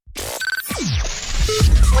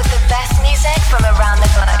best music from around the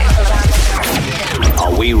globe.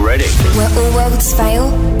 Are we ready? Where all worlds fail,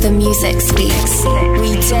 the music speaks.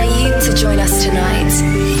 We dare you to join us tonight.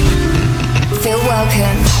 Feel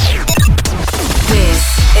welcome. This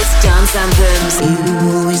is Dance Anthems. You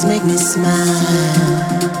always make me smile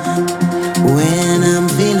when I'm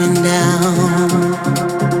feeling down.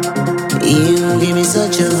 You give me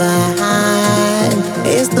such a vibe.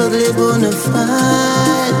 It's totally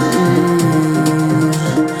bonafide.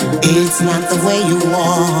 It's not the way you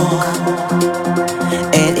walk,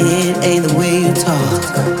 and it ain't the way you talk.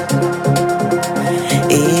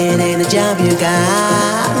 It ain't the job you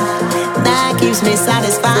got that keeps me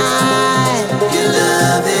satisfied. Your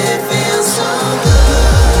love, it feels so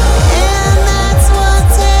good, and that's what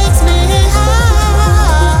takes me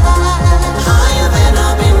high, higher than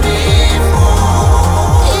I've been before.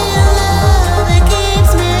 Your love, it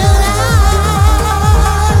keeps me alive.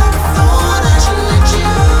 Thought I should let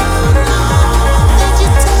you know that you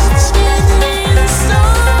touched me so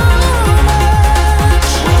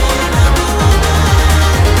much. When I'm alone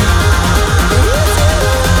at night, it's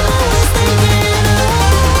always thinking of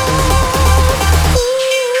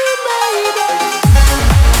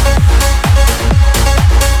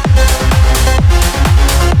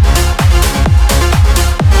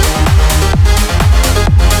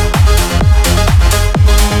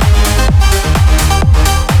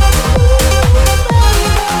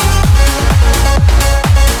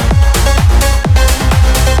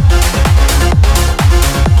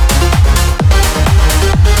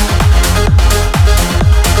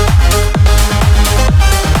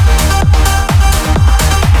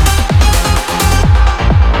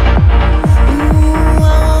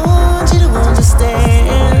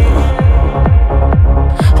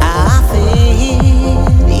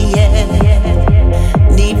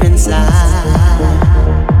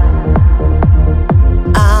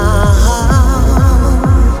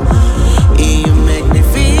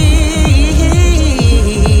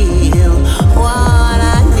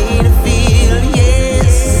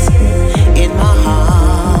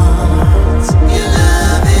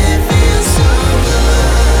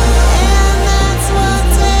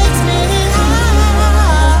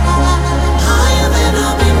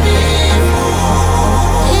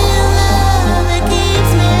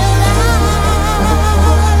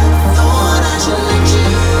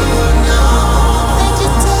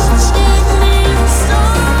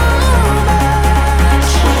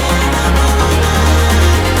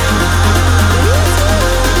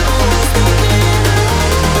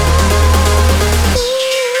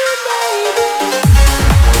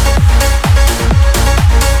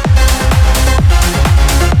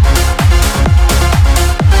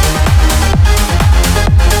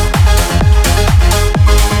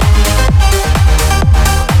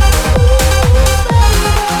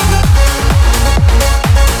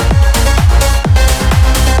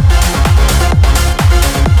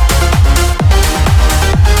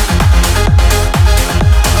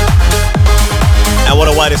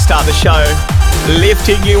To start the show,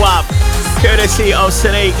 lifting you up, courtesy of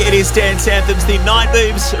Sonique. It is Dance Anthems, the Night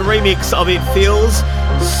Moves remix of It Feels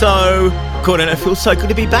So Good, and it feels so good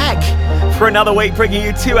to be back for another week, bringing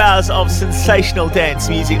you 2 hours of sensational dance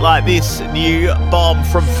music like this new bomb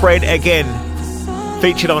from Fred again,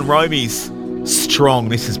 featured on Romy's Strong.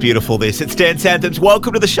 This is beautiful. It's Dance Anthems.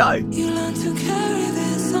 Welcome to the show.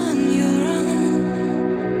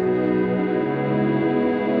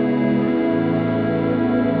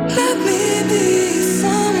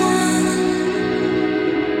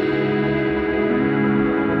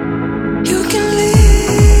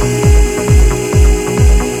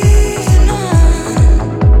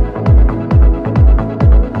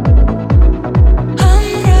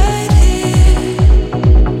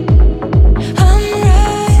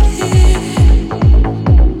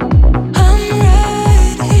 I'm right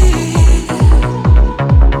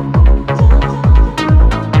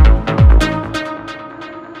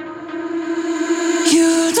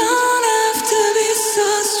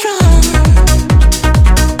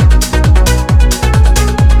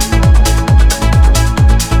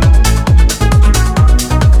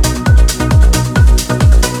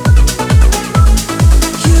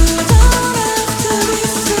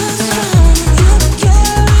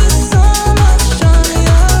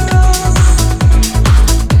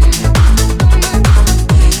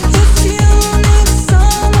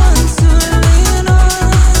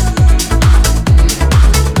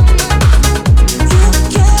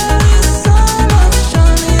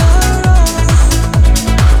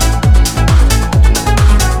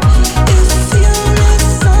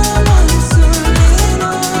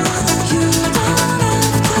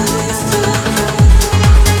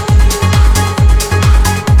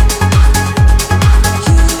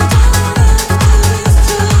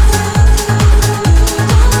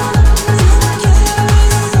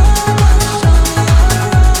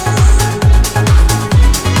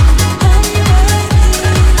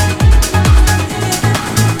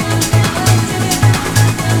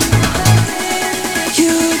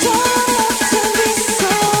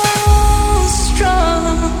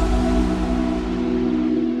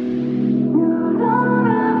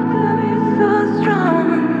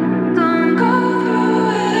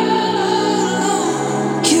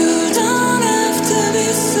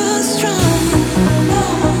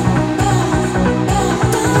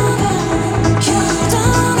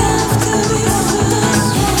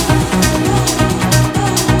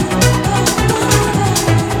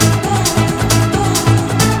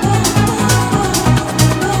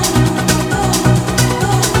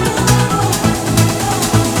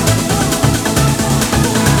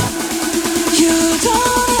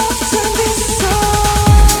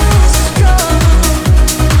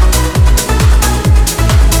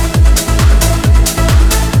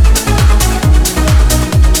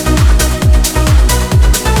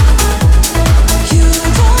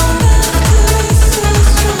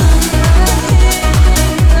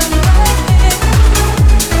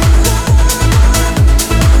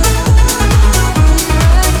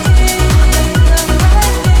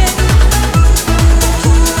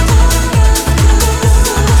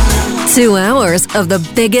 2 hours of the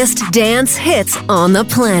biggest dance hits on the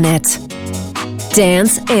planet.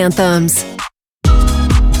 Dance Anthems. You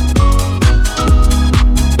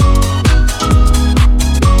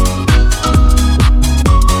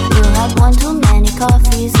had one too many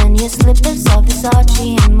coffees and your slippers of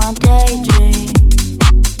Versace in my daydream.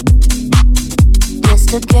 Just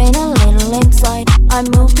to gain a little insight, I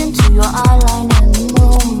moved into your eyeline and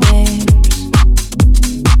moonbeams.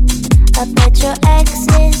 I bet your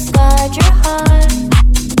exes scarred your heart.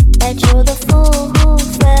 Bet you're the fool who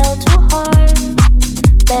fell too hard.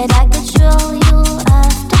 Bet I could show you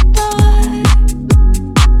after dark.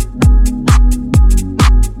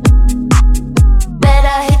 Bet I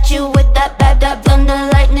hit you with that bad, that thunder,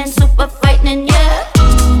 lightning, super frightening, yeah.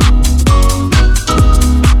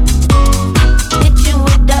 Hit you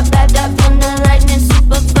with that bad, that thunder, lightning,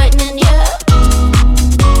 super frightening, yeah.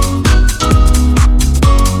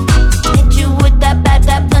 Hit you with that bad,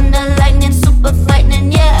 that thunder, lightning, super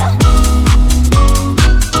frightening, yeah.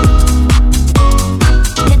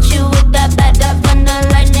 Hit you with that bad, that thunder,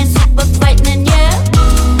 lightning, super frightening, yeah.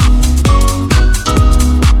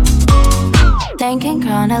 Thinking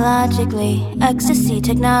chronologically, ecstasy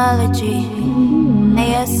technology,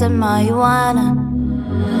 ASM marijuana.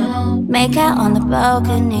 Make out on the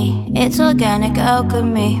balcony, it's organic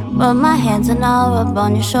alchemy. Put my hands and all up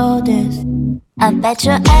on your shoulders. I bet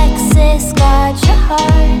your exes scarred your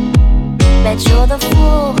heart. Bet you're the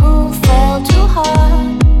fool who fell too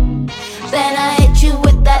hard. Bet I hit you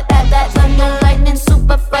with that bad, that thunder, lightning,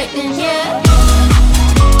 super frightening, yeah.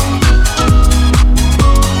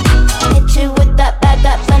 Hit you with that bad,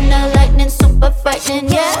 that thunder, lightning, super frightening,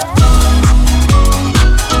 yeah.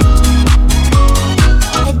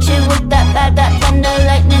 Hit you with that bad, that thunder,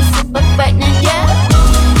 lightning, super frightening, yeah.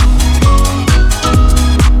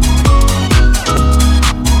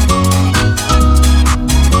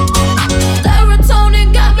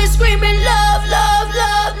 Serotonin got me screaming love, love,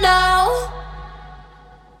 love now.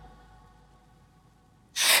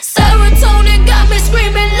 Serotonin got me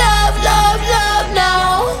screaming love, love, love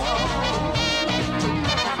now.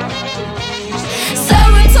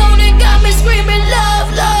 Serotonin got me screaming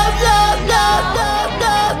love, love, love, love, love,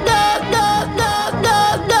 love, love, love, love,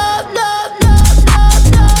 love, love, love,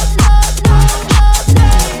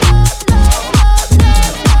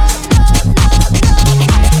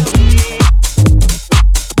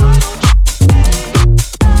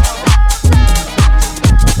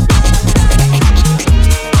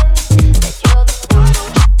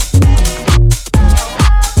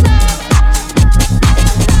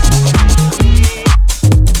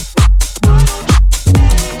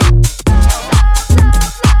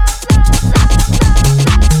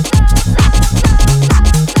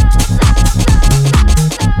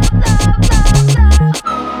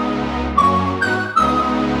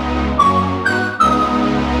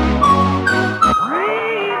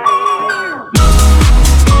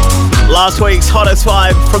 Last week's hottest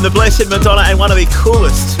vibe from the Blessed Madonna and one of the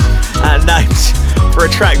coolest names for a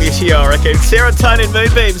track this year, I reckon. Serotonin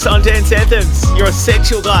Moonbeams on Dance Anthems, your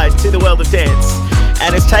essential guide to the world of dance.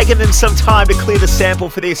 And it's taken them some time to clear the sample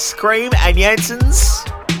for this. Scream and Jansen's.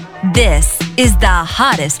 This is the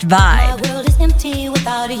hottest vibe.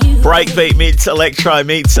 Breakbeat meets electro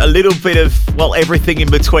meets a little bit of, well, everything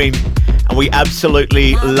in between. And we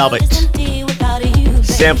absolutely love it.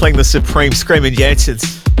 Sampling the supreme Scream and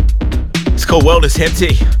Jansen's. It's called World is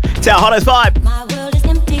Empty. It's our hottest vibe. My world is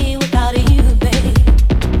empty without you, babe.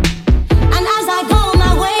 And as I go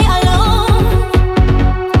my way alone,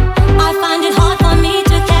 I find it hard for me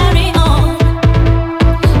to carry on.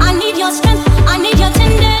 I need your strength, I need your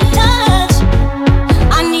tender touch.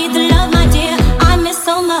 I need the love, my dear, I miss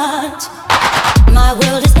so much. My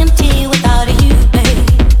world is empty without you, babe.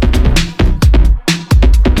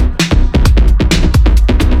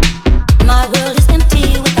 My world is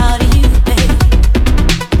empty without you, babe.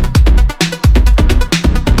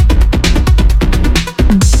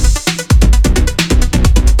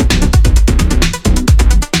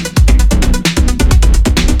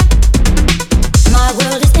 My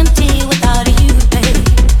world is empty without you, babe. My world is empty without you, babe.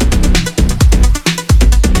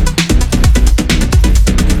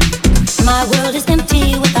 My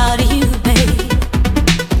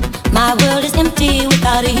world is empty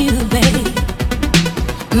without you, babe.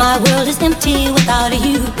 My world is empty without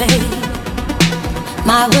you, babe.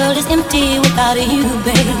 My world is empty without you,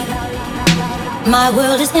 babe. My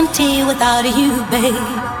world is empty without you, babe.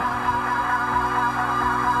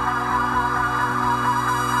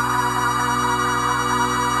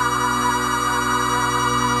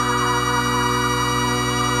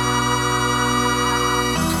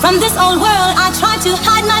 From this old world I try to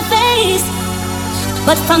hide my face,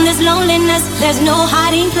 But from this loneliness, there's no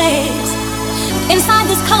hiding place. Inside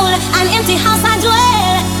this cold and empty house I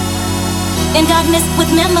dwell, in darkness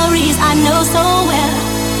with memories I know so well.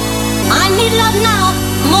 I need love now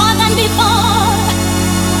more than before.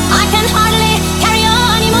 I can hardly carry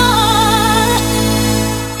on anymore.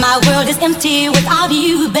 My world is empty without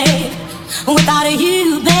you, babe. Without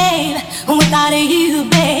you, babe. Without you,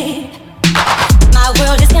 babe. My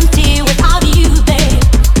world is empty without you, babe.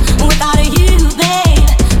 Without you, babe.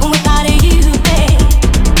 Without you, babe.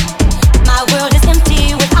 My world is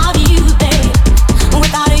empty without you, babe.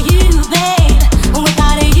 Without you, babe.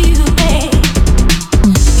 Without you, babe.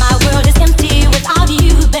 My world is empty without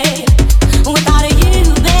you, babe. Without you,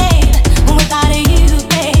 babe. Without you,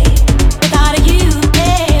 babe. Without you,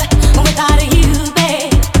 babe. Without you,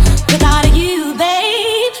 babe. Without you, babe.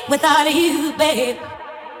 Without you, babe.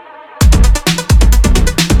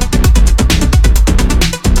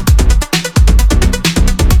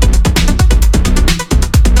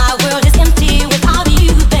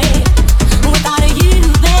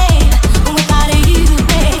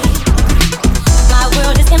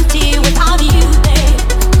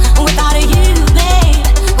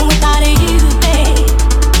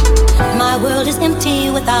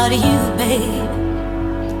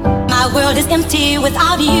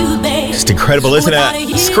 Just incredible, isn't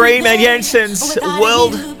it? Scream and Jensen's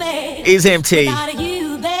World is Empty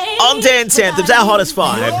on Dance Anthems, our hottest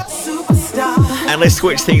five. And let's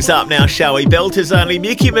switch things up now, shall we? Belters only.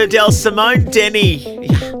 Mickey Medell, Simone Denny.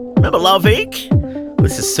 Remember Love Inc?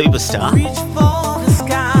 This is Superstar. Reach for the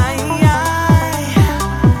sky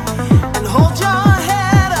and hold your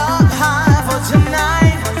head up high for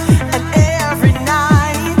tonight and every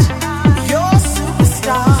night. You're a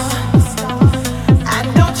superstar, and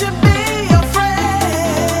don't you be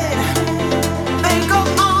afraid. Think of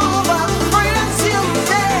all the friends you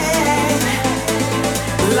made.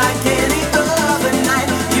 Like any other night,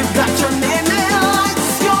 you've got your name in lights.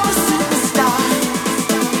 You're a superstar.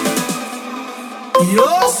 You're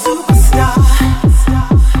a superstar.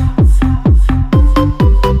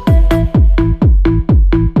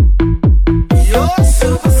 You're a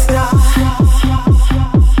superstar.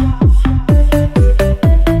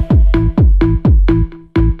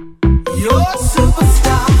 You're a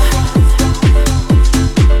superstar.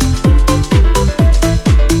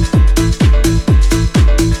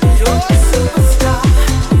 You're a superstar.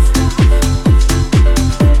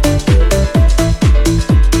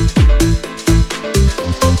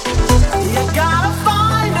 You gotta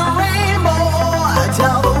find a rainbow.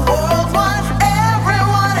 Tell the world what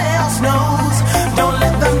everyone else knows. Don't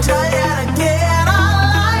let them tell you to get on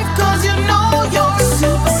life, 'cause you know you're a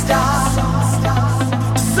superstar.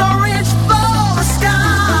 So reach for the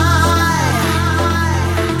sky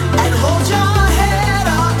and hold your head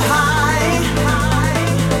up high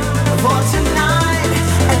for tonight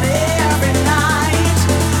and every night.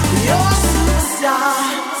 You're a superstar.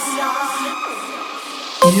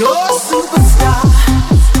 You're a superstar.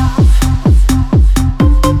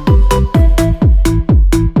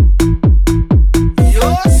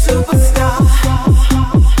 You're a superstar.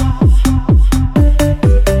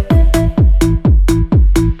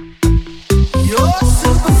 You're a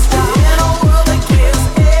superstar. In a world that gives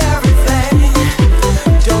everything,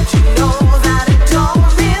 don't you know that it don't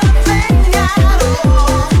mean a thing at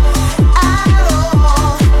all,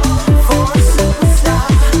 for a superstar.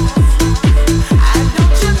 And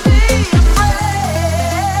don't you be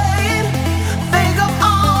afraid. Think of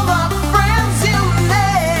all the friends you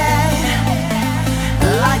made.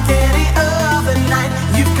 Like any other night,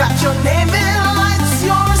 you've got your name in lights.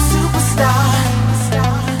 You're a superstar.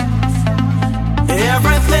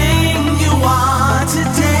 Everything you are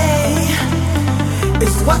today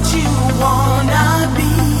is what you wanna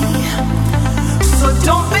be. So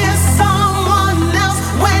don't be someone else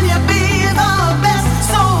when you be the best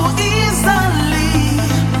so easily.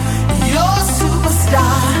 You're a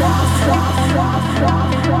superstar.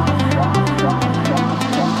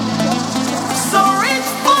 So reach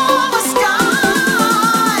for the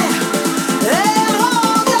sky and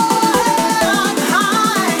hold your head up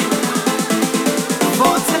high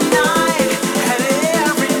for tonight and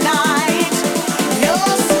every night. You're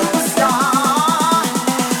a superstar.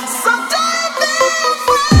 So don't be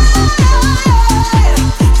afraid.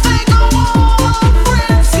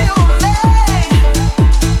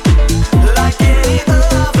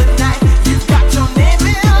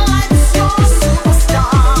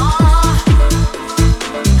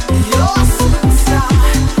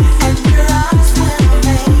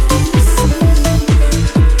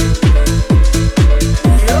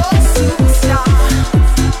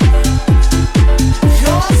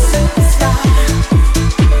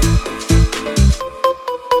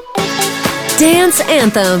 Dance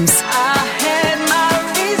Anthems.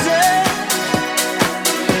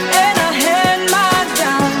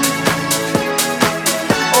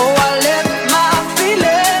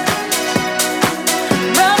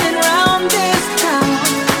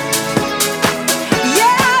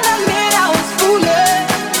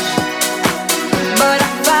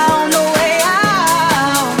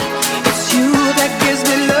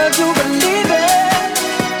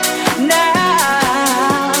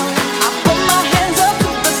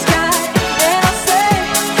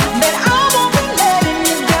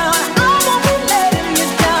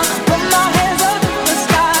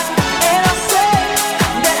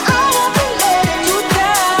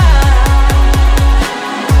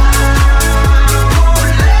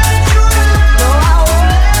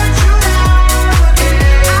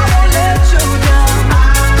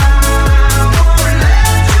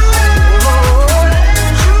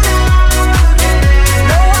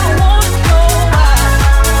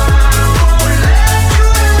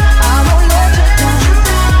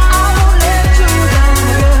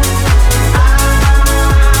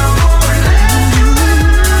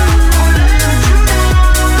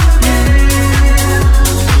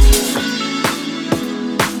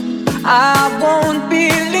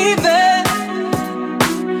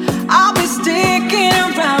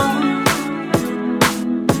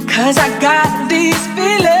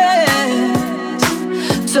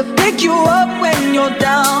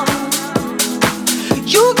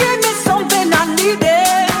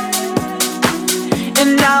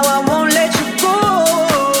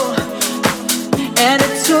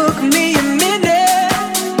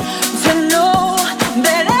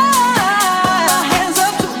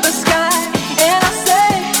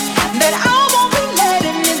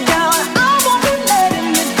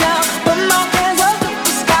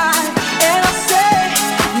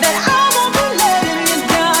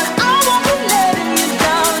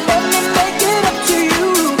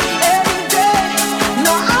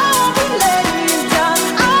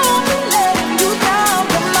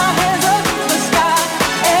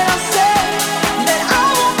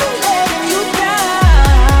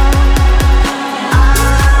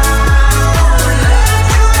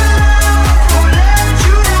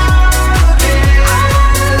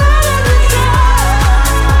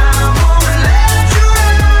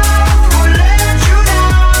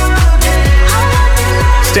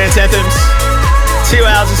 Dance Anthems. 2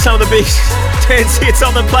 hours of some of the big dance hits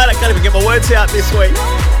on the planet. Can't even get my words out this week.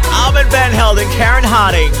 Armand Van Helden, Karen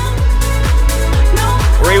Harding.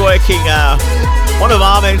 Reworking one of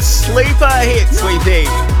Armand's sleeper hits, we think.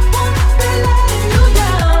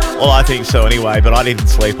 Well, I think so anyway, but I didn't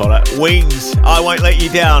sleep on it. Wings, I Won't Let You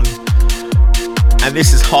Down. And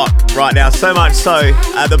this is hot right now, so much so,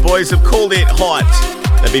 the boys have called it hot.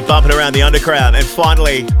 They've been bumping around the underground, and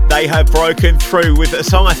finally they have broken through with a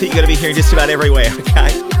song I think you're going to be hearing just about everywhere,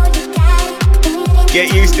 okay?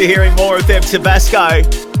 Get used to hearing more of them, Tabasco.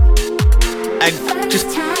 And just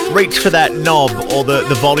reach for that knob or the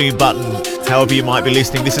volume button, however you might be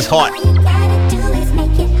listening. This is hot.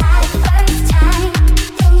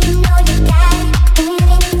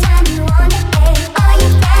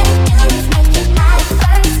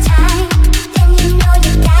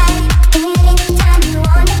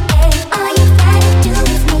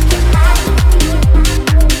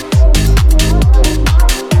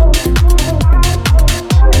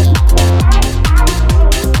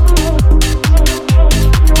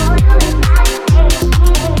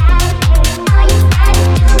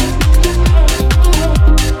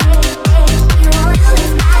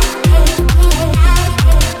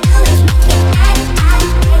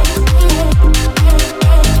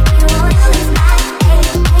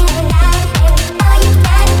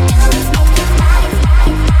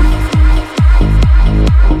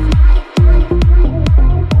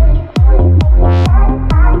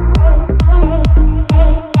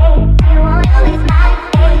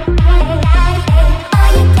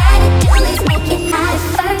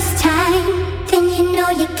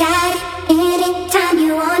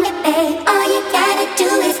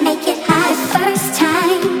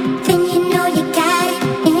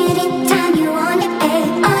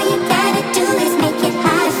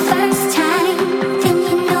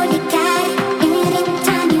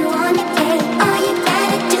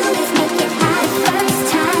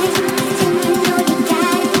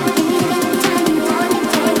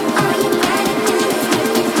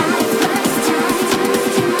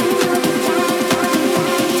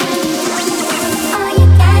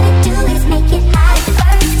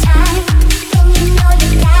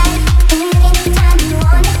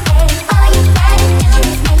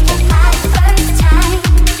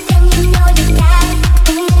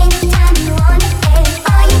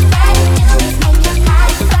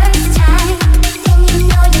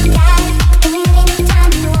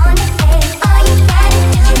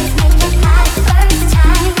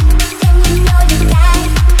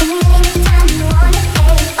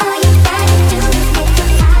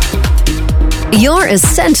 your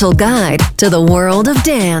essential guide to the world of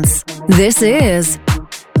dance. This is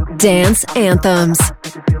Dance Anthems.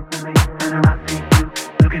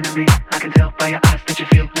 Looking at me, I can tell by your eyes that you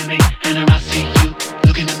feel with me. And I see you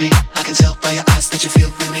looking at me, I can tell by your eyes that you feel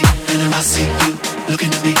with me. And I see you looking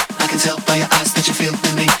at me, I can tell by your eyes that you feel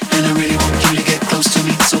with me. And I really want you to get close to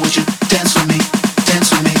me, so would you dance with me, dance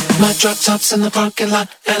with me? My drop top's in the parking lot,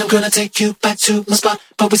 and I'm gonna take you back to my spot.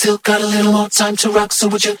 But we still got a little more time to rock, so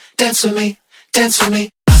would you dance with me, dance with me?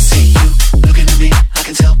 I see you looking at me, I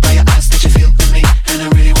can tell by your eyes that you feel with me. And I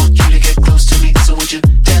really want you to get close to me, so would you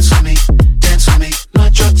dance with me, dance with me? My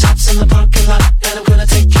drop top's in the parking lot, and I'm gonna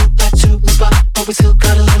take you back to my spot. But we still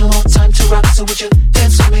got a little more time to rock, so would you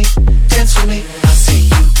dance with me, dance with me? I see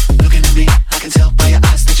you looking at me, I can tell by your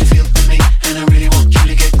eyes that you feel with me. And I really want you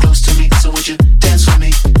to get close to me, so would you dance with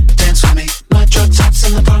me, dance with me? My drop top's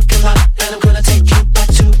in the parking lot, and I'm gonna take you back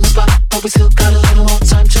to my spot. But we still got a little more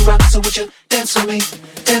time to rock, so would you dance with me,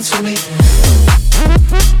 dance with me?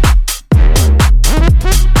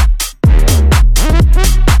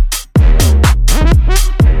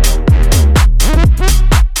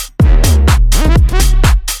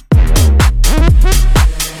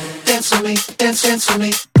 Dance with me, dance, dance with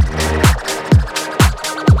me.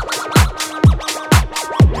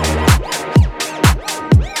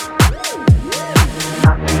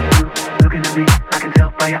 Looking at me, I can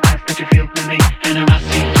tell by your eyes that you feel with me. And I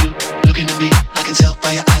see you looking at me, I can tell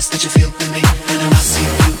by your eyes that you feel with me. And I see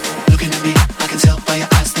you looking at me, I can tell by your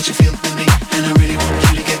eyes that you feel with me. And I really want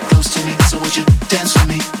you to get close to me, so would you dance with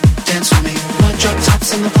me, dance with me? My drop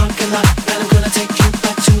top's in the parking lot, and I'm gonna take you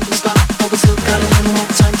back to the spot. But we still got a little more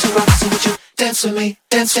time to rock, so would you dance with me,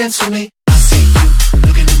 dance, dance with me? I see you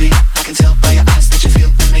looking at me, I can tell by your eyes that you feel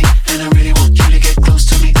with me. And I really want you to get close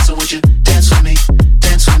to me, so would you dance with me,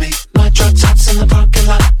 dance with me? My drop top's in the parking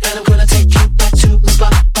lot, and I'm gonna take you back to my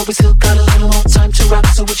spot. But we still got a little more time to rock,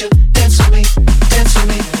 so would you dance with me, dance with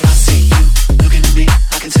me? I see you looking at me,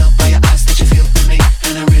 I can tell by your eyes that you feel with me.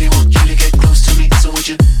 And I really want you to get close to me, so would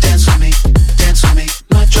you dance with me, dance with me?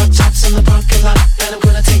 My drop top's in the parking lot, and I'm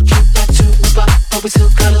gonna take you back to my spot. But we still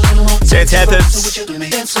got a little more time Dance to rock, Anthems. so would you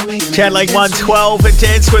dance with me? Channeling 112 and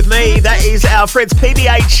Dance With Me. That is our friends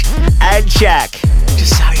PBH and Jack.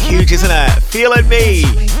 Just so huge, isn't it? Feeling Me.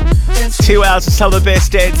 2 hours of some of the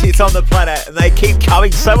best dance hits on the planet, and they keep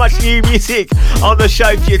coming. So much new music on the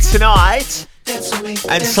show for you tonight.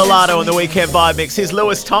 And Solano on the Weekend Vibe Mix. Here's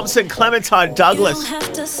Lewis Thompson, Clementine Douglas.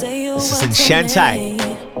 This is Enchante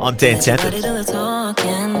on Dance Anthems.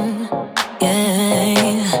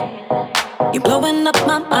 You're blowing up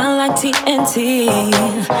my mind like TNT.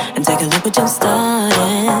 And take a look what you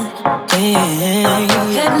started.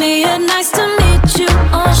 Hit me and nice to meet you,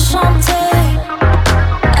 enchanté.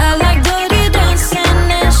 I like dirty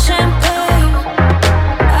dancing and champagne.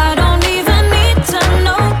 I don't even need to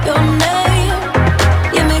know your name.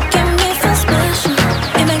 You're making me feel special.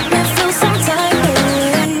 You make me feel some type of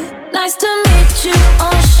way. Nice to meet you,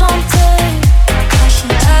 enchanté.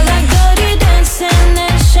 I like dirty dancing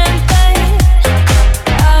and champagne.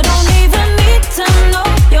 I don't even need to know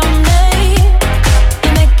your name.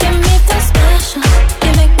 You're making me feel special.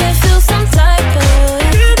 You make me feel some type of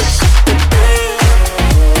way.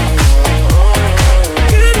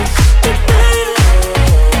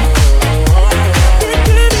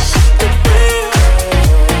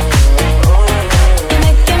 You're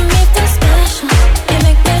making me feel special. You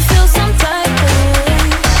make me feel some type of way.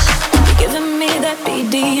 You're giving me that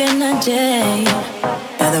BD energy.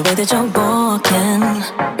 By the way that you're walking,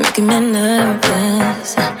 making me nervous.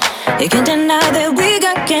 You can't deny that we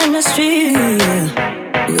got chemistry.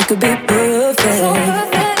 We could be perfect.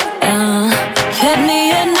 Hit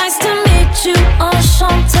me and nice to meet you,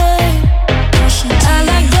 enchanté. I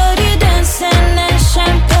like dirty dancing and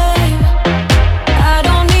champagne. I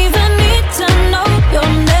don't even need to know your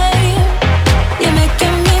name. You're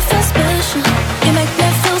making me feel special. You make me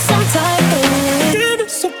feel some type of way.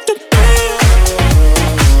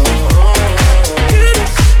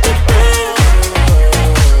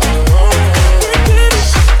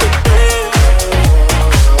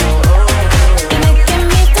 You're making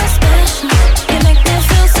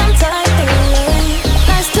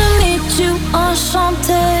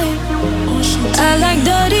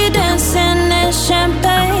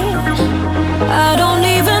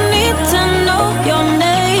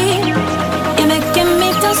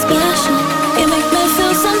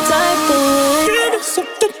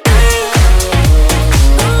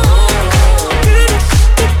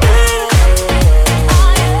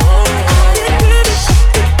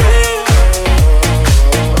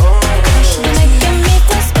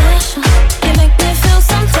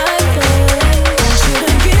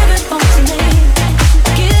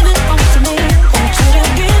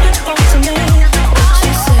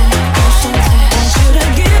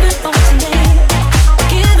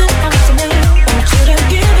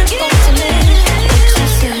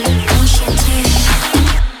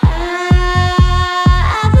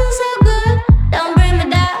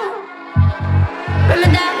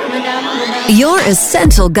Your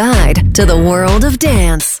essential guide to the world of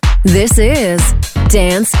dance. This is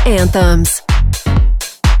Dance Anthems.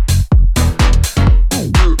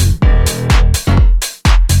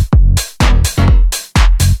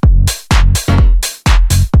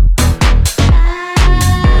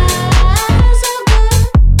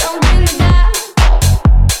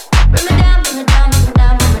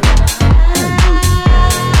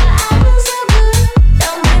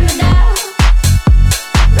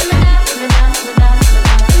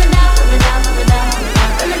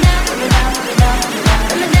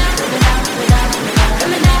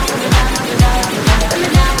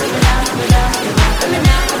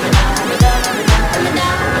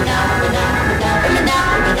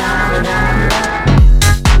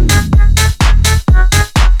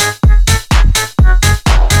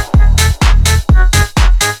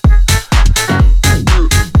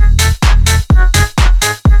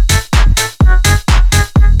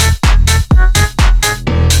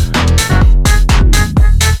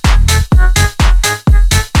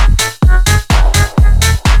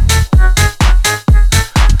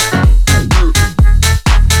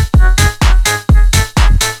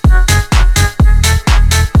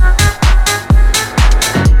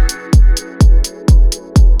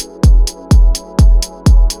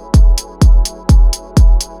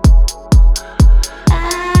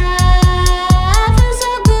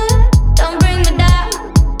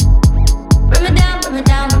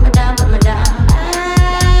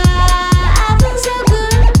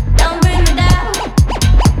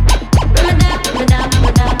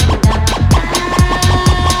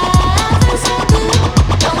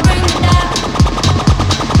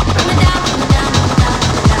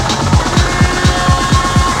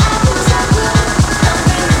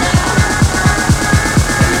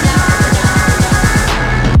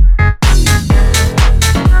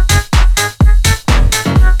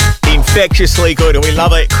 Infectiously good, and we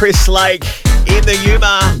love it. Chris Lake in the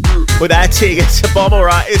Yuma with our tickets to Bomber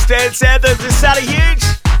Right. It's Dance Anthems. It's Sally Huge.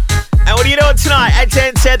 And what are you doing tonight at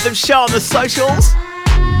Dance Anthems Show on the socials?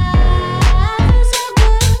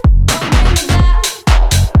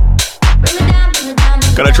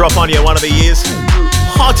 Gonna drop on you one of the year's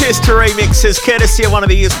hottest remixes, courtesy of one of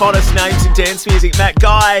the year's hottest names in dance music, Matt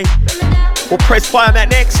Guy. We'll press play on that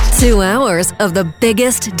next. 2 hours of the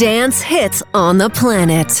biggest dance hits on the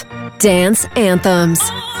planet. Dance Anthems.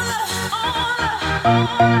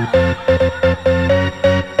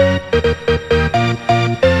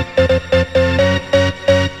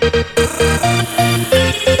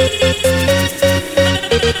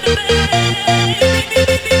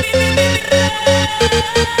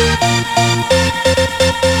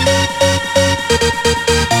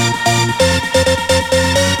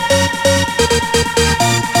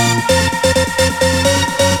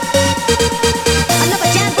 Another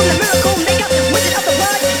jam from the miracle maker, wizard of the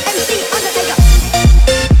word, MC Undertaker.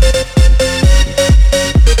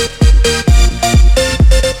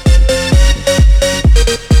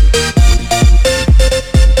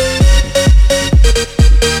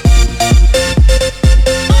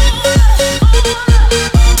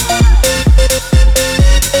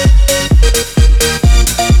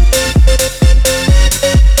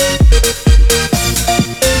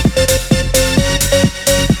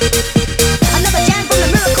 Another jam from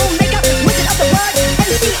the miracle maker, wizard of the word,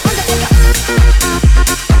 MC Undertaker.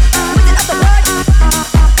 Wizard of the word.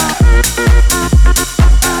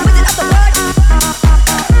 Wizard of the word.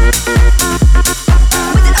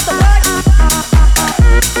 Wizard of the word.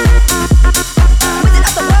 Wizard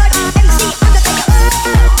of the word, MC Undertaker.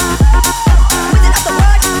 Wizard of the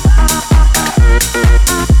word.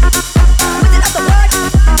 Wizard of the word.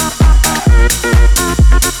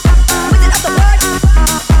 Wizard of the word.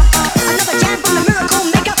 Another jam from the miracle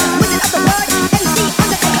maker, wizard of the word, MC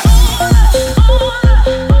Undertaker.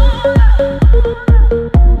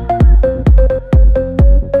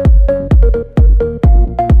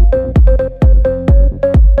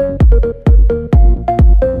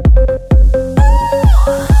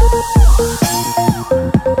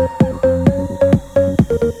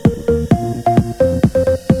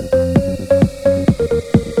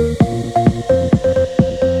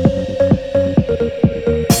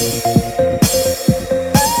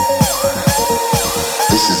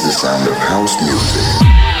 This is the sound of house music.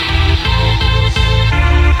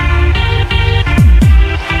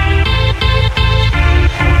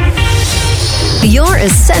 Your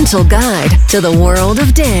essential guide to the world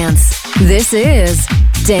of dance. This is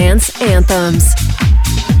Dance Anthems.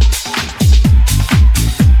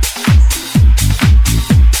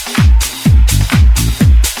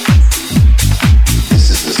 This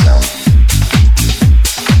is the sound.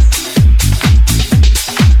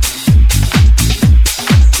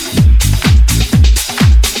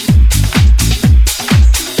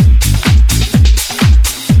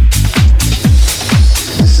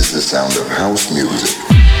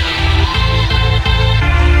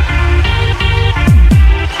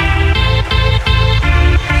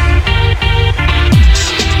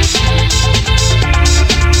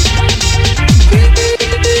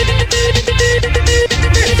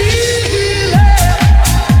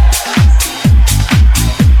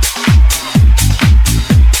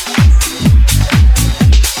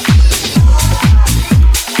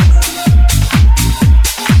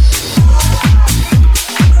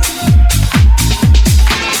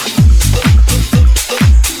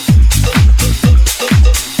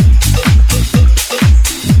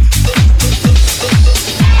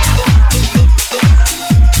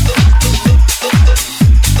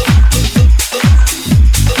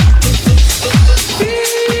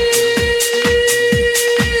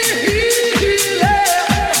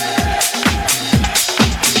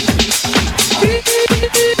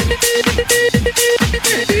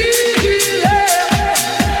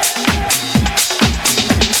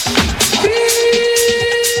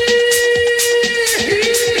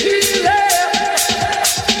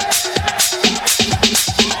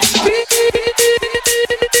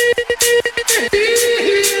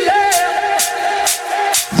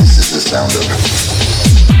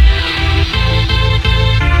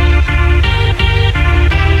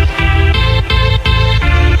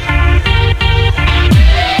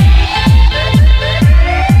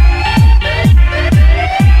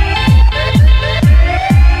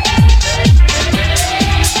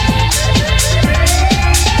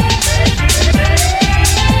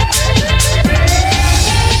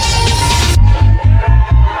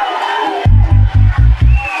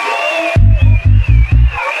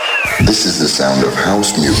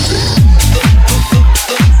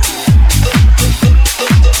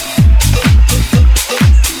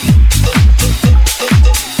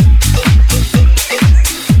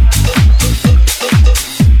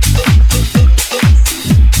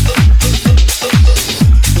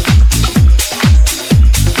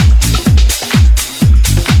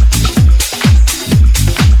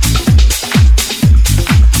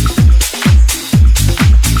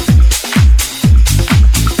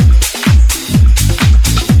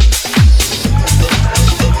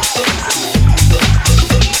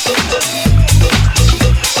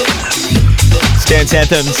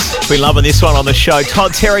 Dance Anthems. Been loving this one on the show.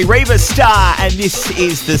 Todd Terry, Reba Star, and this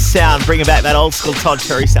is the sound. Bringing back that old school Todd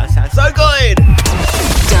Terry sound. Sounds so good.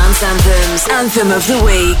 Dance Anthems, Anthem of the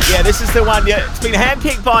Week. Yeah, this is the one. Yeah, it's been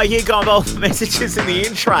handpicked by you, gone by all the messages in the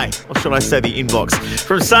in tray. Or should I say the inbox?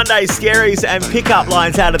 From Sunday Scaries and pickup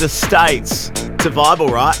lines out of the States. It's a Bible,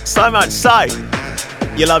 right? So much so.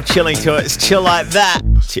 You love chilling to it. It's Chill Like That.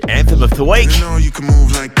 It's your Anthem of the Week. You know you can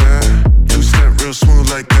move like that. Two-step real smooth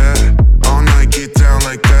like that. All night get down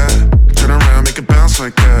like that. Turn around, make it bounce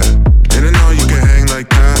like that. Didn't know you can hang like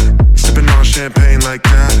that. Sipping on champagne like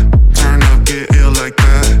that. Turn up, get ill like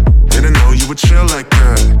that. Didn't know you would chill like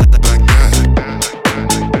that. Like that.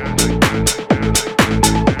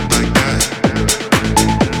 Like that.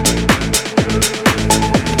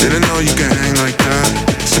 Didn't know you can hang like that.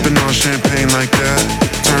 Sipping on champagne like that.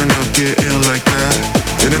 Turn up, get ill like that.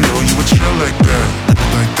 Didn't know you would chill like that.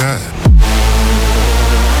 Like that.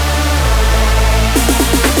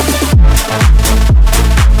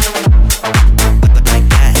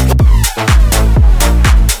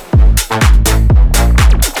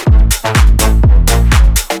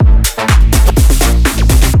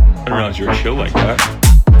 You're a chill like that.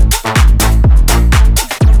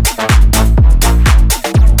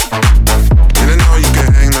 Didn't know you could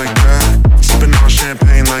hang like that. Sipping on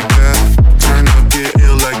champagne like that. Turn up, get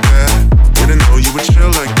ill like that. Didn't know you would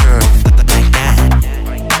chill like that. Like that.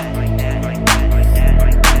 Like that.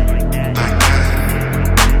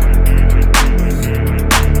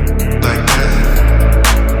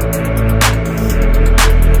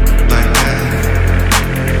 Like that.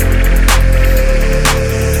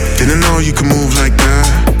 Didn't know you could move like that.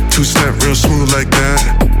 Two-step real smooth like that.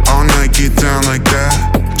 All night get down like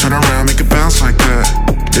that. Turn around, make it bounce like that.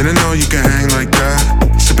 Didn't know you can hang like that.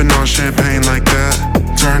 Sipping on champagne like that.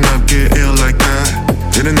 Turn up, get ill like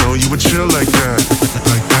that. Didn't know you would chill like that.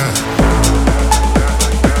 Like that.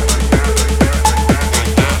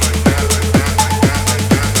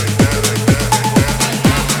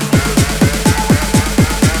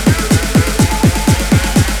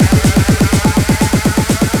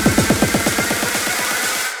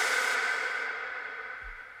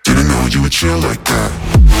 You would chill like that.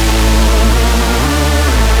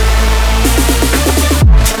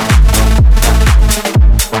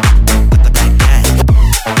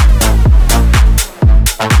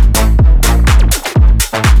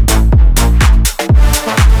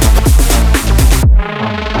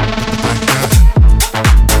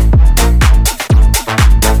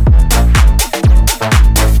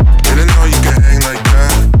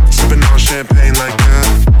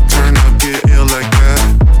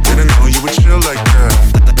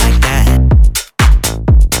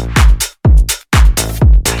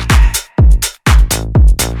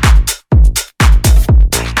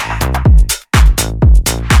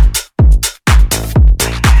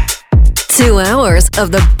 2 hours of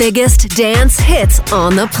the biggest dance hits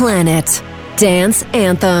on the planet. Dance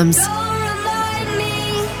Anthems. I'm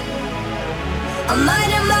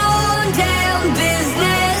minding my own damn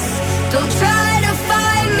business. Don't try to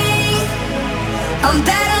find me. I'm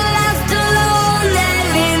better left alone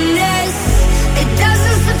than in this. It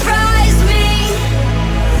doesn't surprise me.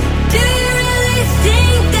 Do you really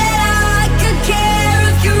think that I could care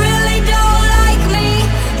if you really don't like me?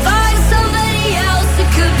 Find somebody else. It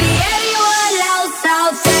could be anyone else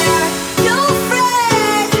out there. Don't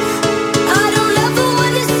fret. I don't ever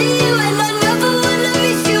wanna see you, and I never wanna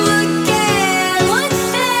miss you again. One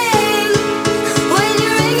thing, when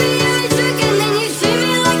you're angry, you're a jerk, and then you treat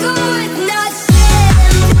me like I'm worth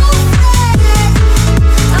nothing.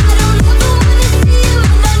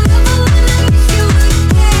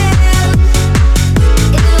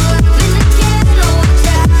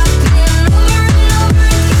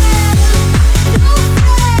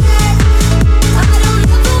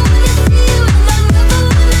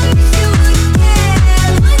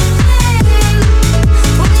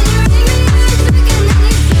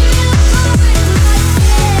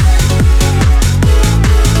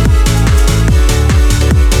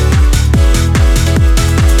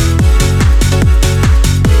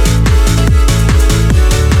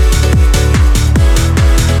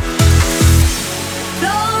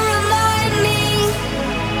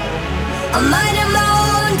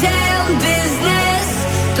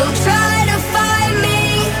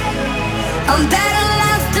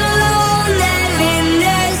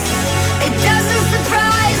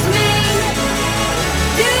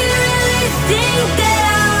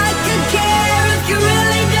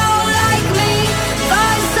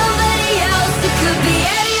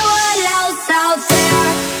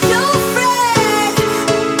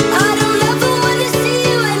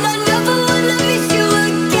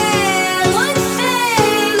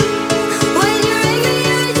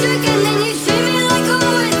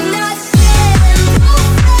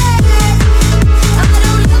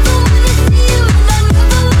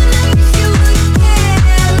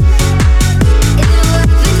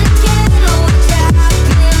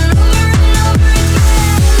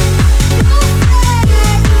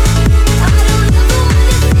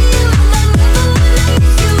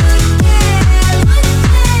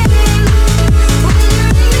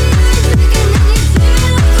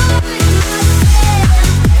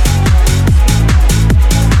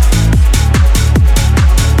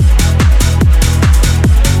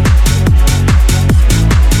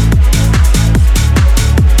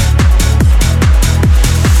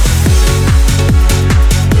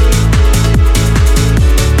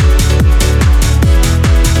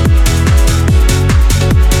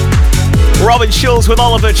 Robin Schulz with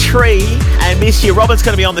Oliver Tree and Miss You. Robin's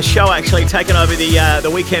going to be on the show, actually, taking over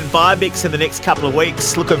the weekend vibe mix in the next couple of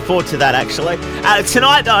weeks. Looking forward to that, actually.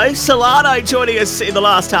 Tonight, though, Solano joining us in the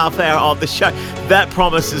last half hour of the show. That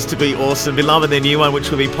promises to be awesome. Been loving their new one,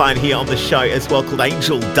 which we'll be playing here on the show as well, called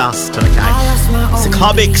Angel Dust. Okay,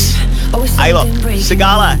 Sakovics, Alok,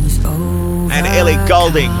 Sigala, and Ellie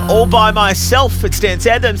Goulding. All by myself. It's Dance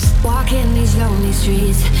Anthems. Walking these lonely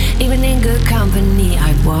streets, even in good company,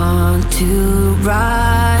 I want to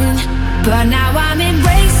run. But now I'm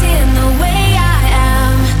embracing the way I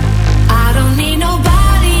am. I don't need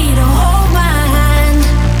nobody to hold my hand.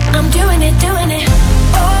 I'm doing it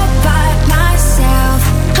all by myself.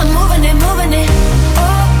 I'm moving it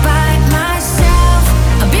all by myself.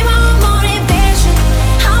 I'll be my own motivation.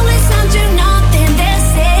 I'll listen to nothing they're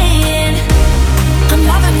saying. I'm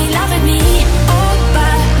loving me all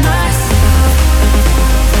by myself.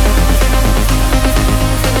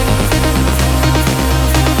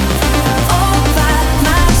 All by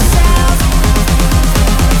myself.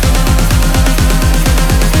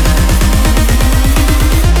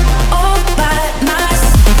 All by myself. All by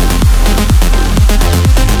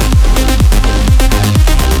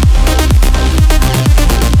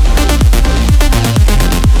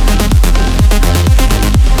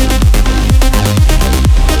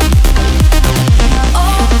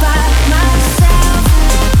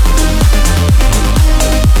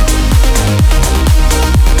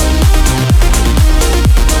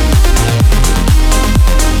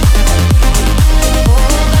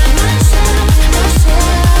myself.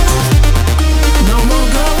 No more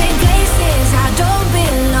going places I don't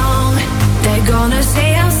belong. They're gonna say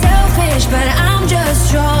I'm selfish, but I'm just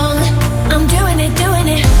strong. I'm doing it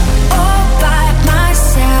all by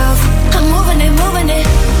myself. I'm moving it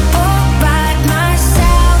all by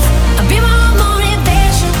myself. I'll be my own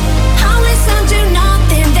motivation. I'll listen to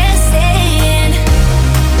nothing they're saying.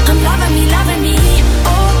 I'm loving me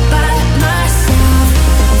all by myself.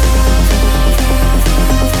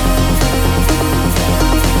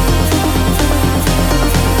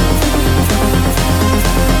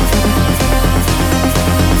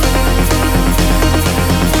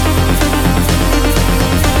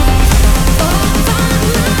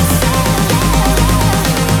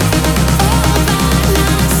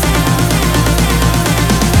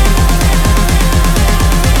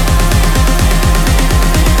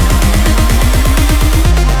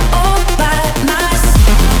 All by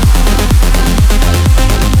myself.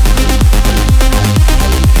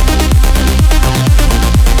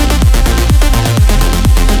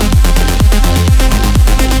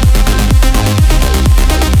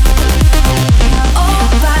 All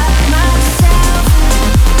by myself.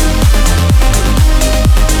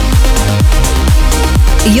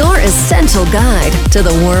 Your essential guide to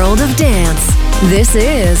the world of dance. This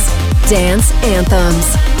is Dance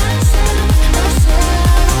Anthems.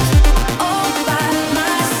 All by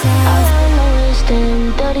myself. All I know is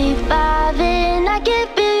 10:35 and I can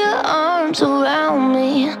feel your arms around me.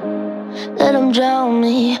 Let them drown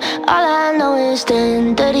me. All I know is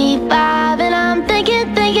 10:35 and I'm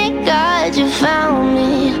thinking, God, you found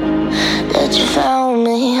me. That you found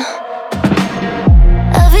me.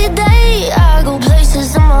 Every day I go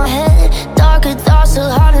places in my head. Darker thoughts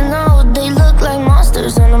are hard to know. They look like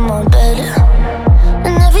monsters under my bed.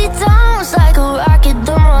 And every time it's like a rocket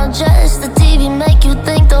through my chest. The TV make you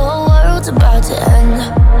think the whole world's about to end.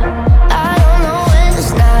 I don't know where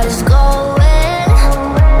this night is going,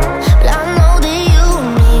 but I know that you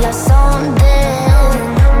and me got something.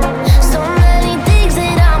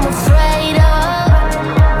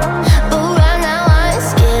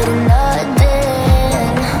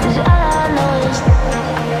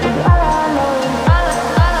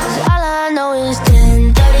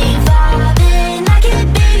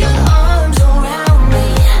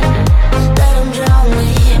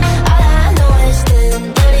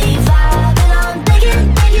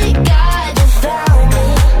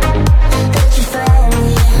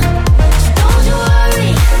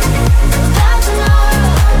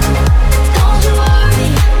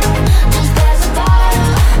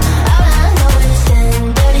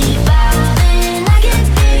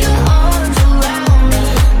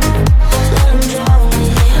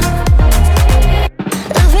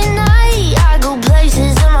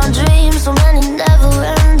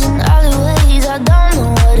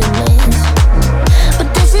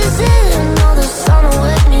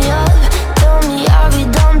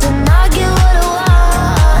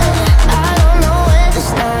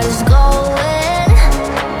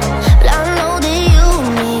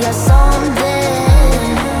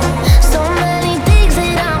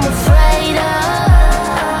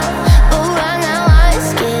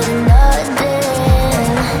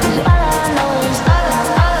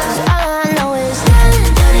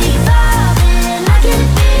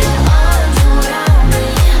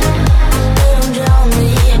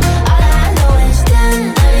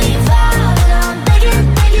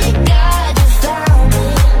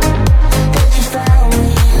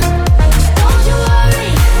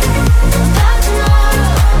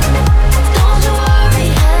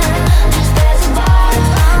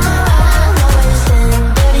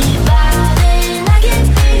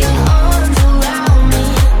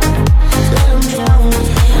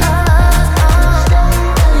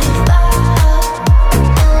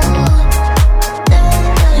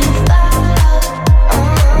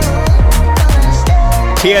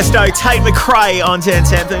 Tiesto, Tate McRae on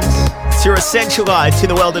Dance Anthems. It's your essential guide to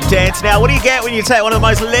the world of dance. Now, what do you get when you take one of the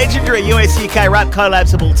most legendary US-UK rap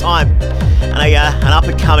collabs of all time and an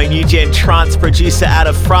up-and-coming new-gen trance producer out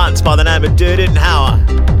of France by the name of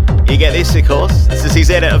Durdenhauer? You get this, of course. This is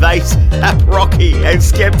his edit of A$AP Rocky and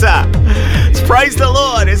Skepta. It's Praise the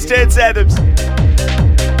Lord. It's Dance Anthems.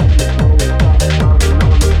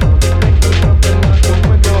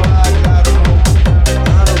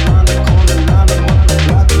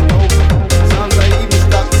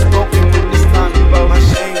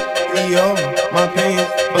 My pain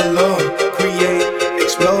below, create,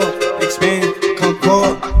 explode, expand,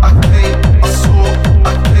 concord. I pay, I soar,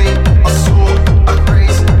 I pay, I soar, I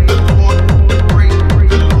praise the Lord, the break,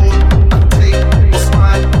 the Lord. I take what's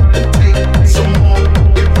mine and take some more.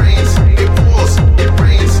 It rains, it pours, it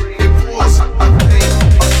rains, it pours. I pay,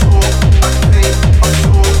 I soar, I pay, I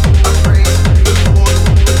soar, I praise the Lord,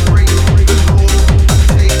 the break, the Lord. I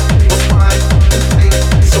take what's mine and take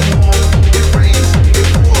some more. It rains, it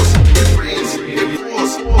pours, it rains.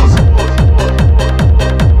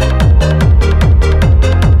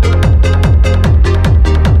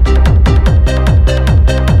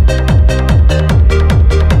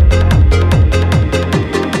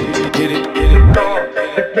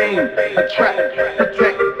 Attract,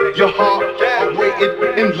 protect your heart, waited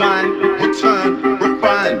in line, return,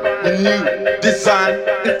 refine, the new design,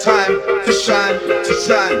 it's time to shine, to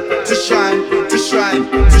shine, to shine, to shine,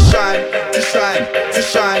 to shine, to shine, to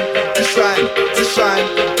shine, to shine, to shine,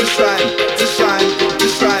 to shine, to shine, to shine,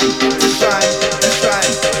 to shine, to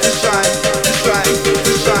shine, to shine, to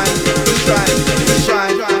shine, to shine, to shine, to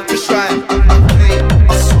shine, to shine. I pay,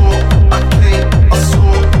 I soar, I pay, I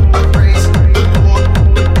soar, I praise the Lord,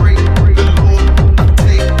 the break, the Lord. I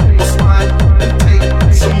take what's mine and take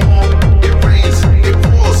some more. It rains, it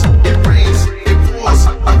pours, it rains, it pours.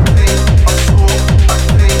 I pay, I soar, I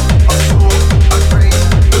pay, I soar, I praise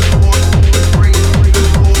the Lord, the break, the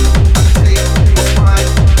Lord. I take what's mine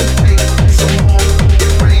and take some more.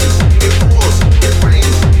 It rains, it pours, it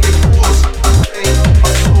rains, it pours. I pay,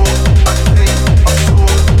 I soar, I pay, I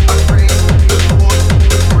soar, I praise the Lord,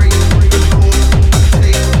 the break, the Lord. I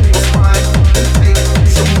take what's mine and take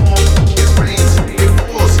some more. It rains, it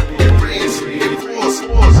pours, it rains, it pours,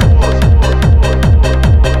 pours, pours.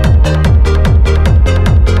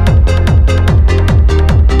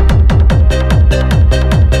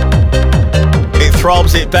 It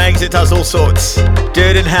throbs, it bangs, it does all sorts.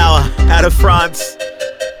 Durdenhauer out of France.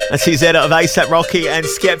 That's his edit of A$AP Rocky and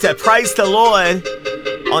Skepta. Praise the Lord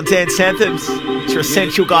on Dance Anthems. It's your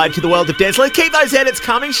essential guide to the world of dance. Let's keep those edits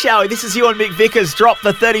coming, shall we? This is you and Mick Vickers. Drop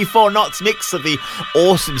the 34 knots mix of the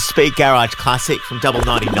awesome Speed Garage classic from Double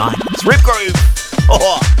 99. It's Rip Groove.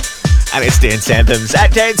 Oh. And it's Dance Anthems.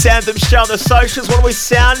 At Dance Anthems Show on the socials. What are we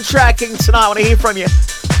soundtracking tonight? I want to hear from you.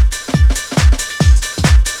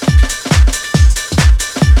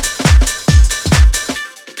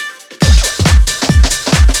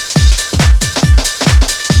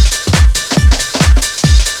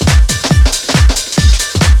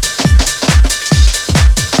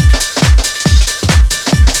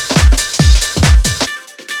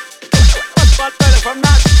 From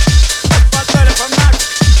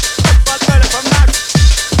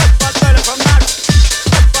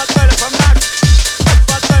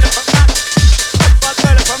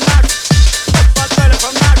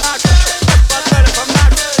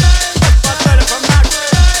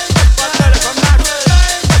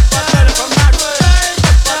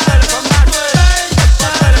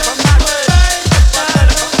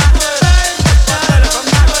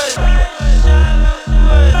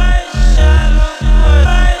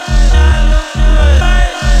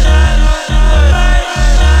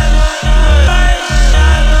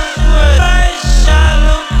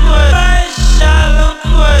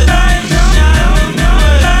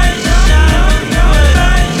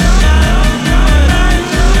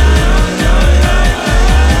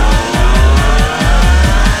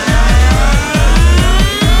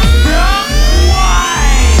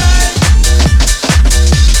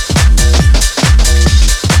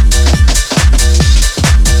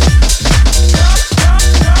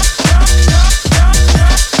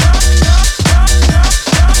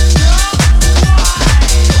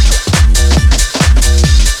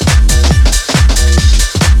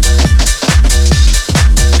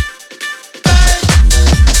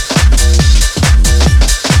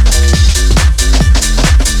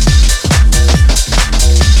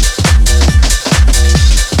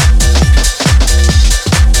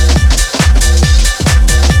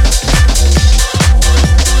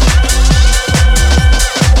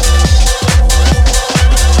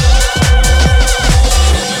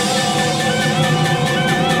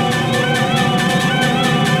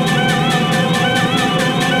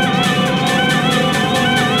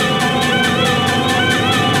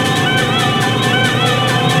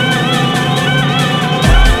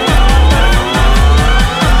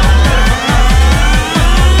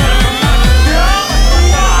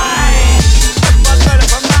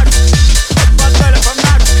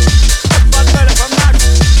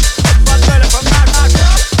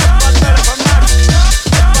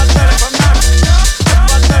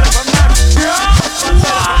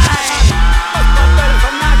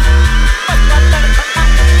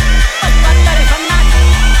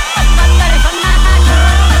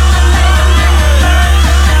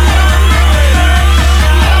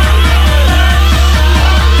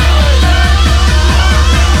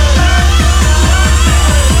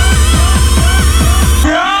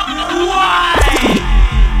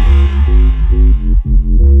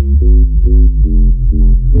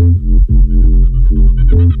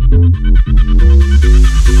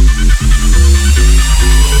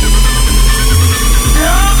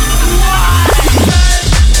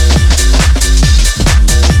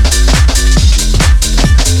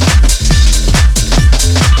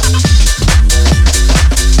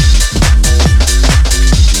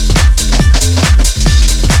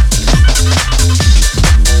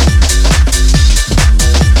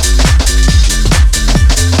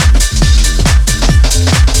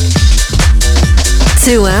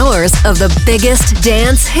 2 hours of the biggest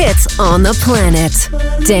dance hits on the planet.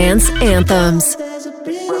 Dance Anthems.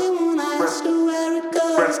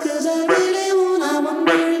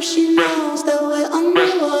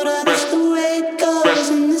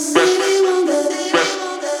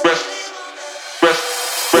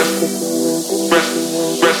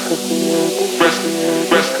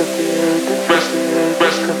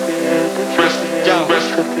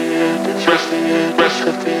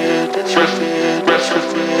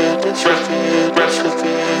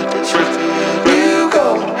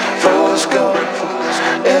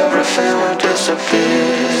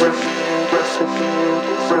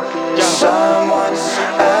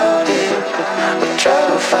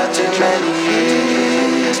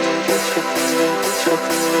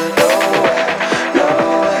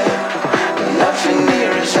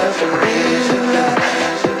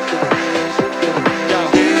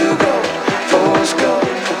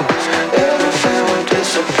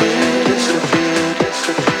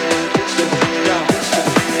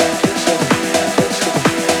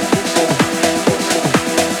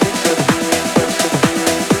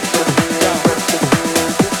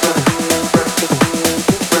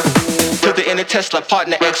 Tesla,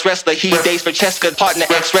 partner ex-wrestler, he dates for Cheska, partner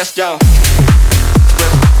ex-wrestler.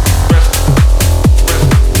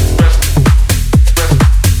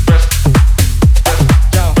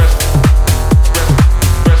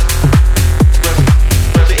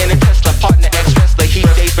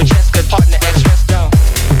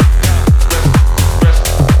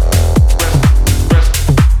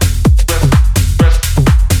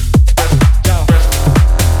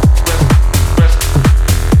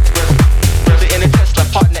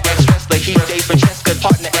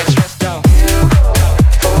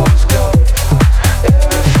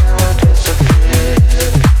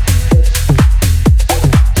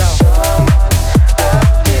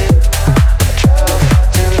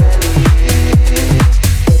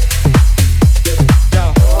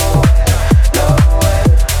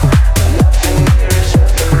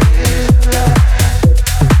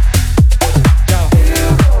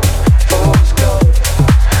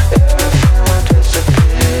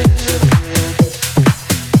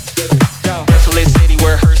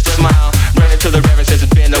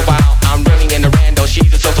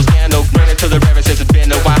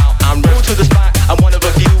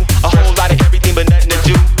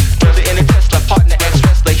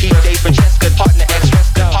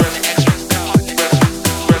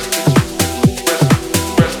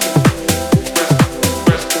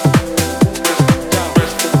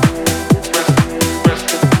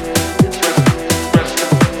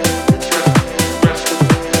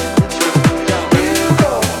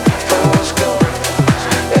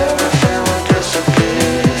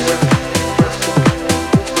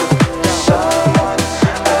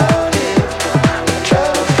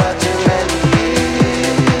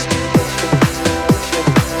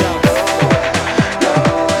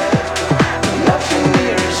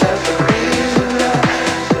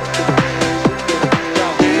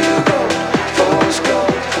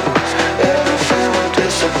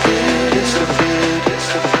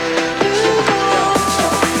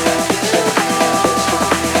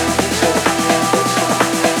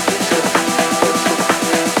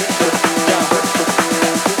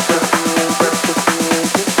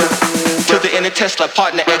 Tesla,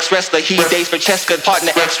 partner ex-wrestler, he dates for Cheska,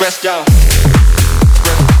 partner ex-wrestler.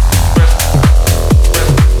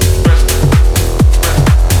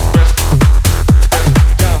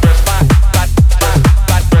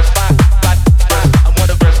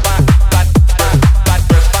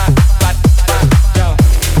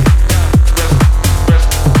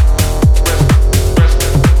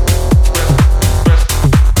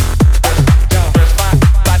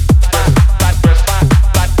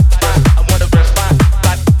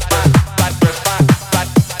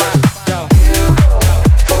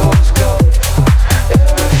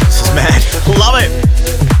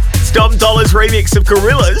 Remix of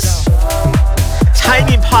Gorillaz,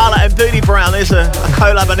 Tame Impala and Booty Brown. There's a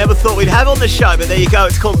collab I never thought we'd have on the show, but there you go.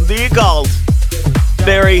 It's called Near Gold.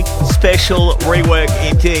 Very special rework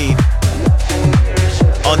indeed.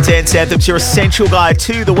 On Dance Anthems, your essential guide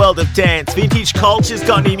to the world of dance. Vintage Culture's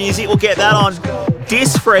got new music. We'll get that on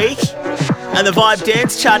Disc Freak. And the Vibe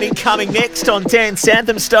Dance Charting coming next on Dance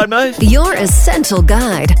Anthems. Stone Move. Your essential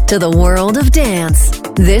guide to the world of dance.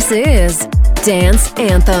 This is Dance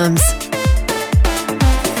Anthems.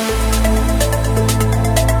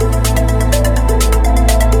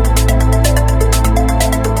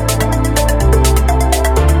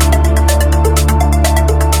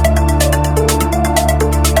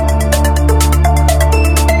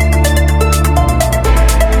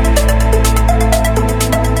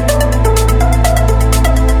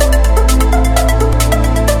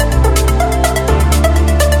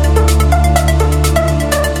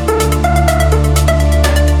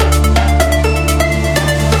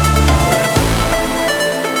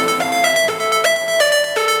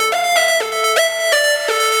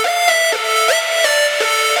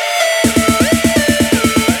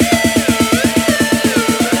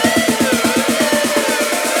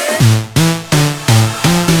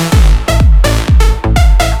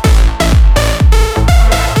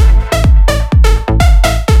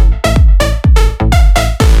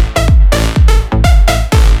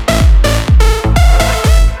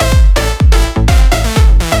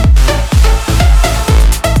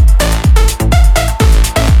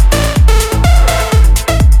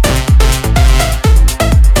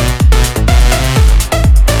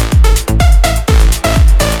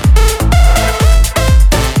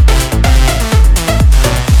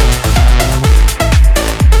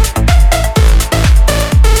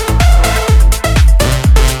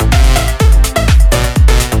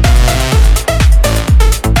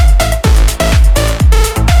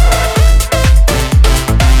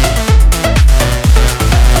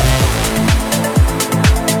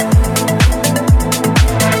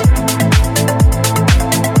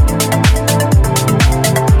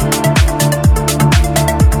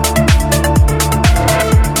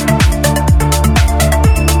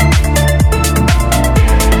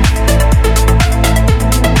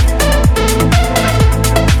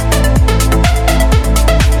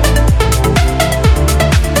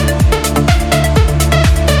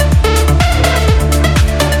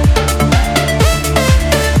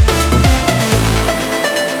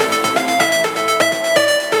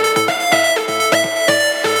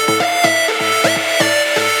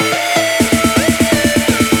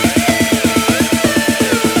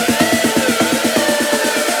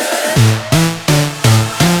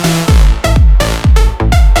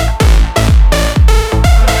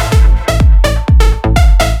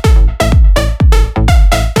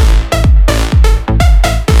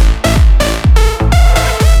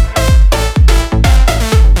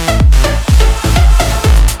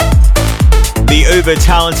 uber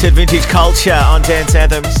talented vintage culture on Dance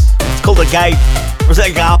Anthems. It's called Agape, or is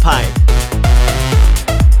it Agape?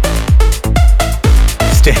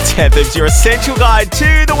 It's Dance Anthems, your essential guide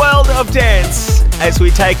to the world of dance as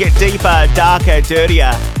we take it deeper, darker,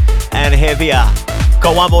 dirtier and heavier.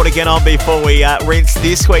 Got one more to get on before we rinse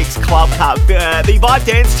this week's Club Cup. The Vibe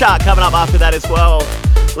Dance Chart coming up after that as well.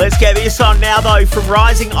 Let's get this on now though from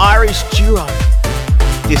rising Irish duo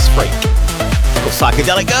This Freak. It's called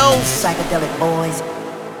Psychedelic Girls. Psychedelic boys,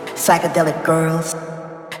 psychedelic girls,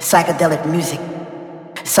 psychedelic music,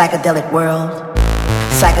 psychedelic world,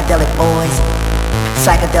 psychedelic boys,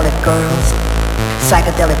 psychedelic girls,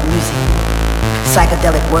 psychedelic music,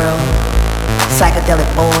 psychedelic world, psychedelic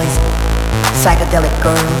boys, psychedelic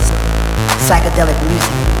girls, psychedelic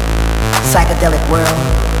music, psychedelic world,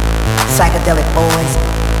 psychedelic boys,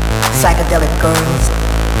 psychedelic girls,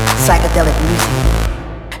 psychedelic music,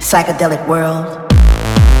 psychedelic world.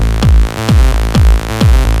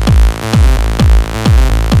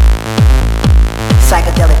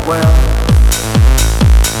 Psychedelic world.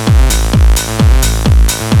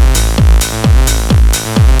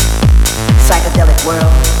 Psychedelic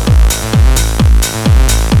world.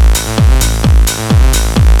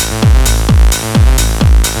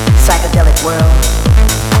 Psychedelic world.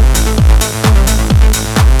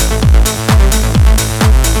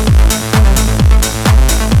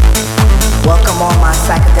 Welcome all my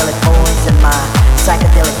psychedelic boys and my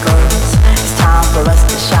psychedelic girls. It's time for us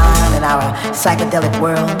to shine in our psychedelic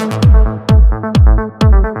world.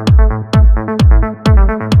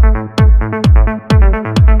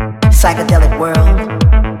 Psychedelic world.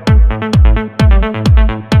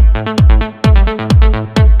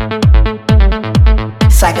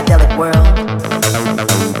 Psychedelic world.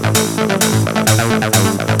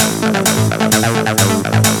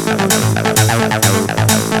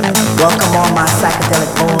 Welcome all my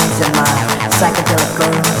psychedelic boys and my psychedelic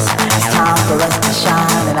girls. It's time for us to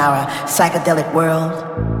shine in our psychedelic world.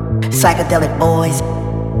 Psychedelic boys,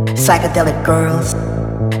 psychedelic girls,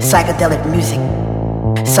 psychedelic music,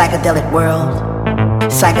 psychedelic world,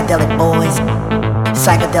 psychedelic boys,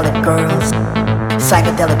 psychedelic girls,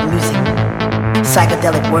 psychedelic music,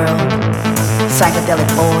 psychedelic world, psychedelic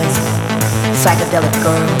boys, psychedelic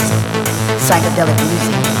girls, psychedelic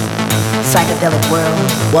music, psychedelic world.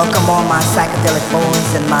 Welcome all my psychedelic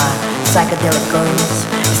boys and my psychedelic girls.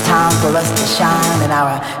 It's time for us to shine in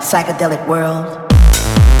our psychedelic world.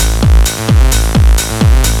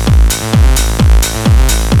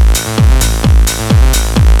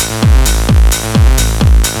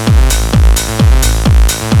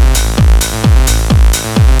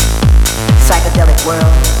 Psychedelic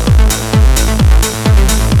world.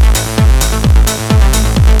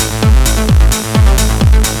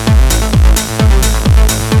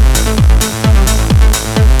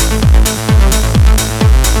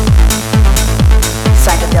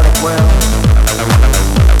 Psychedelic world.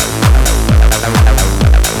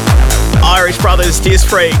 Irish brothers Dis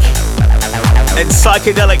Freak and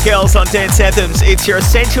Psychedelic Girls on Dance Anthems. It's your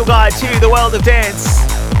essential guide to the world of dance.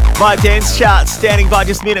 My dance chart standing by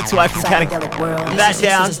just minutes away from counting that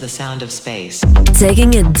down. This is the sound of space.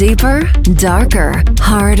 Taking it deeper, darker,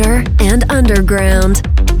 harder, and underground.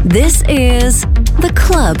 This is the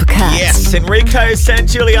Club Cut. Yes, Enrico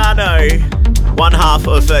Sangiuliano, one half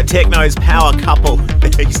of Techno's power couple.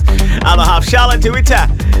 His other half, Charlotte de Witte.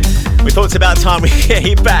 We thought it's about time we get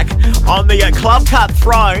him back on the Club Cut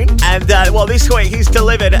throne. And, well, this week he's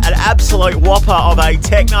delivered an absolute whopper of a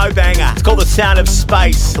techno banger. It's called The Sound of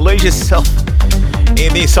Space. Lose yourself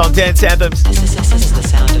in this on Dance Anthems. This is the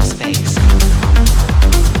sound of space.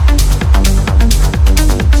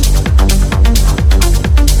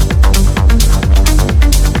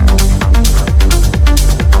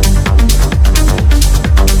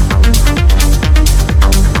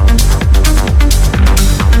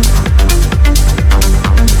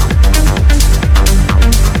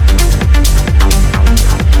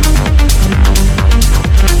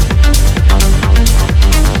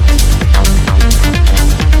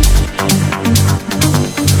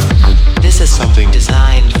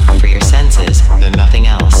 Designed for your senses than nothing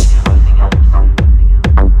else.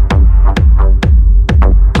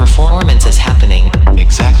 Performance is happening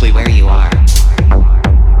exactly where you are.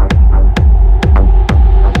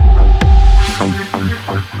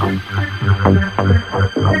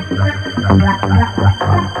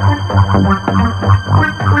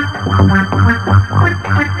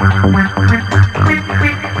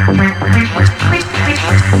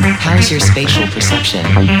 How's your spatial perception?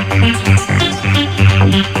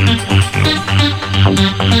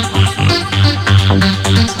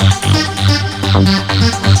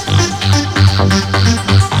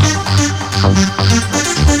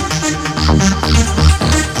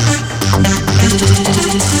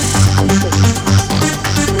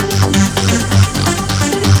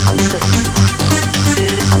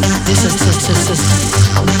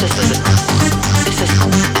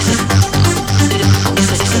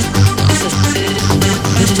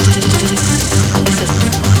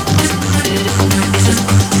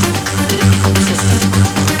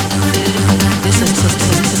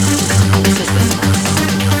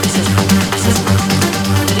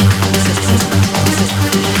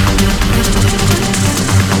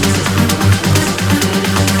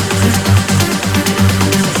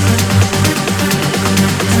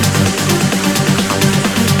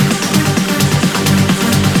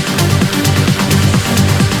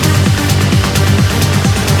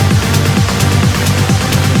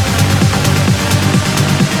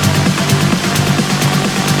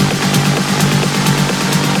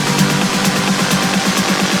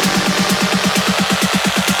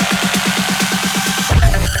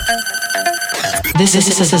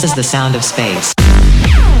 This is the sound of space.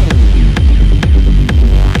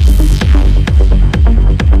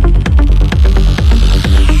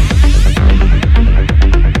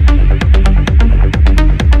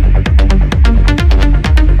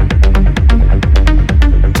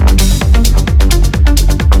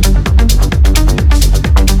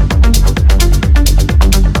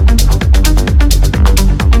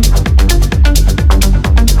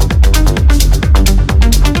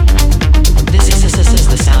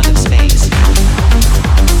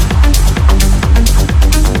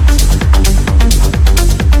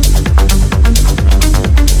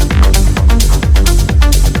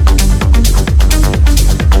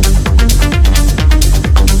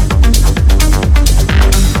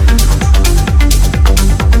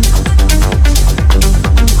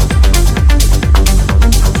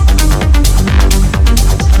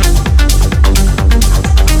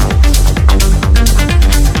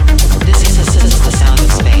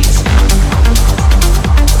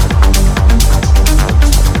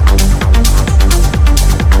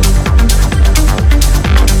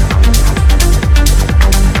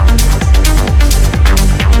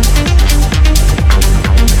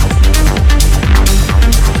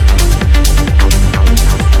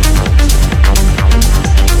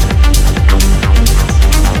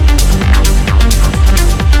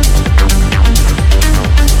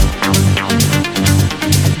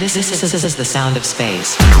 This is the sound of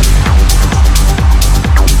space.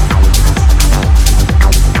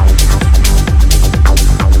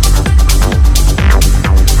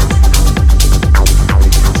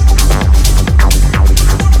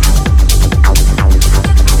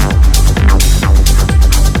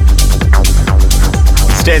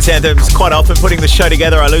 Dance Anthems, quite often putting the show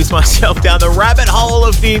together, I lose myself down the rabbit hole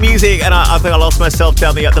of new music, and I think I lost myself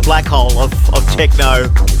down the black hole of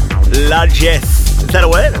techno. Largesse. Is that a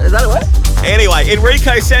word? Is that a word? Anyway,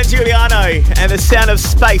 Enrico Sangiuliano and the sound of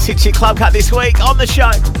space hits your club cut this week on the show.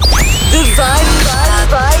 The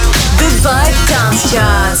Vibe Dance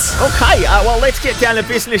Charts. Okay, well, let's get down to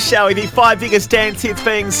business, shall we? The 5 biggest dance hits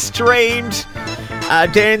being streamed,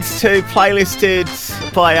 danced to, playlisted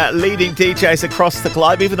by leading DJs across the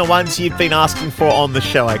globe, even the ones you've been asking for on the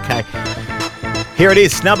show, okay? Here it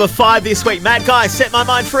is, number 5 this week. Mad Guy, Set My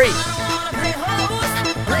Mind Free.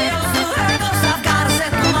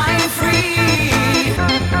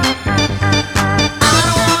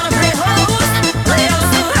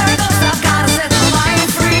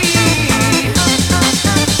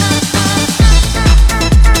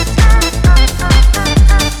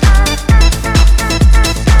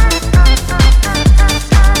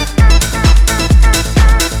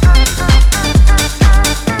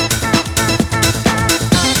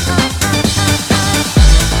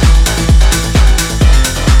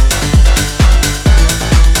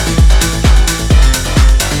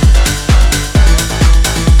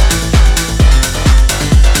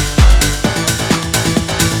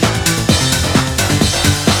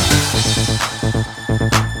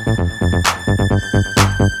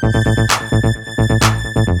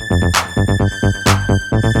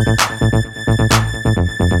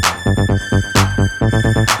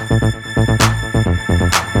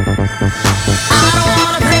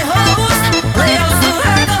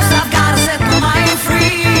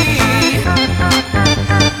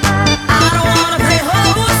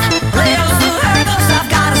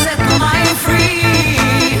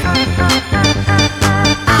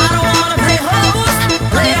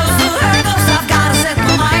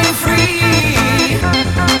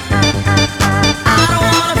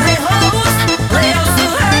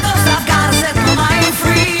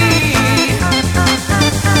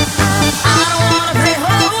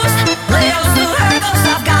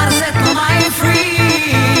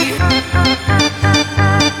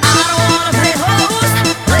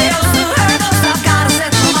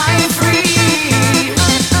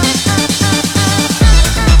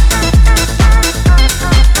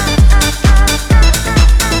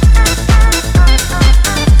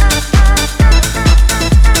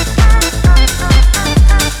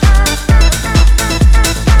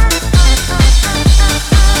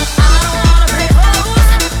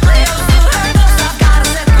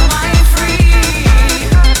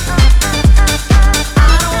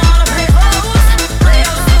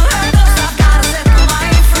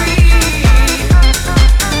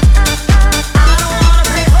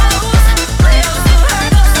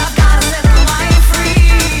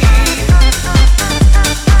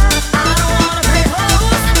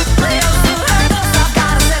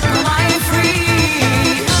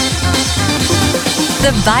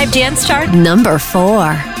 Vibe Dance Chart number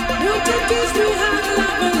 4.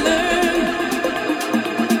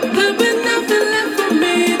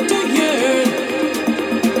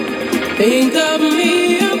 Think of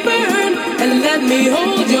me a burn and let me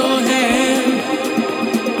hold your hand.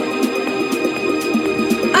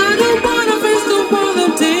 I don't wanna face the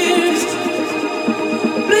volunteers.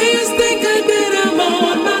 Please think I did, I'm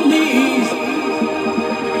on my knees.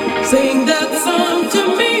 Sing that song to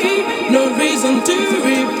me, no reason to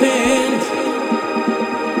repent.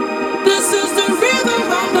 This is the rhythm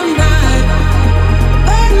of the night.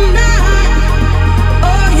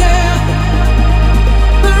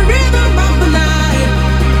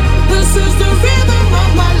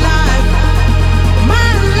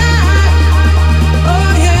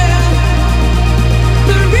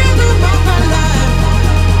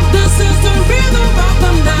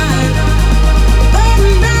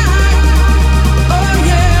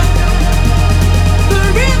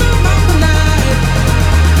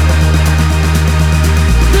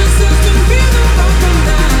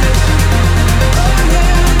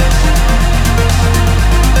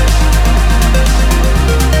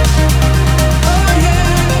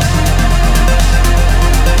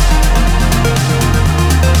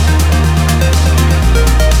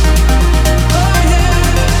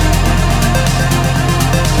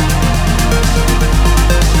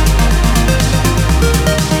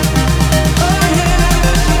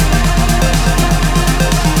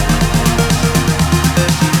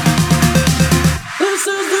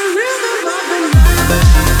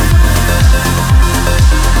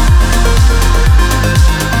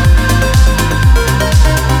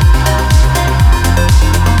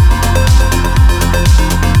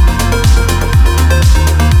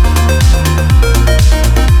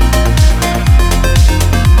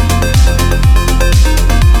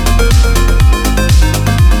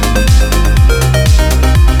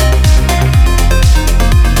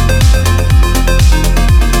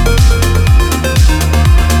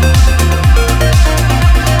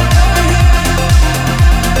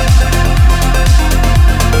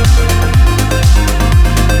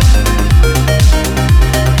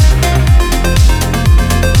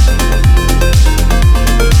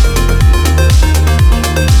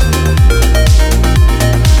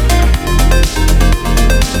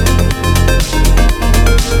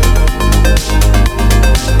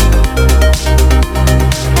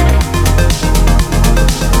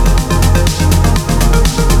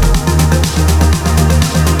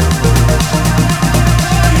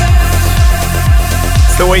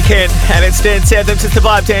 Weekend and it's Dance Anthems. It's the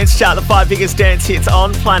Vibe Dance Chart, the 5 biggest dance hits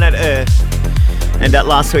on planet Earth. And at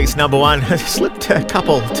last week's number 1 slipped a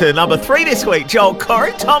couple to number 3 this week. Joel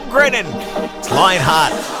Corry, Tom Grennan. It's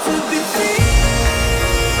Lionheart.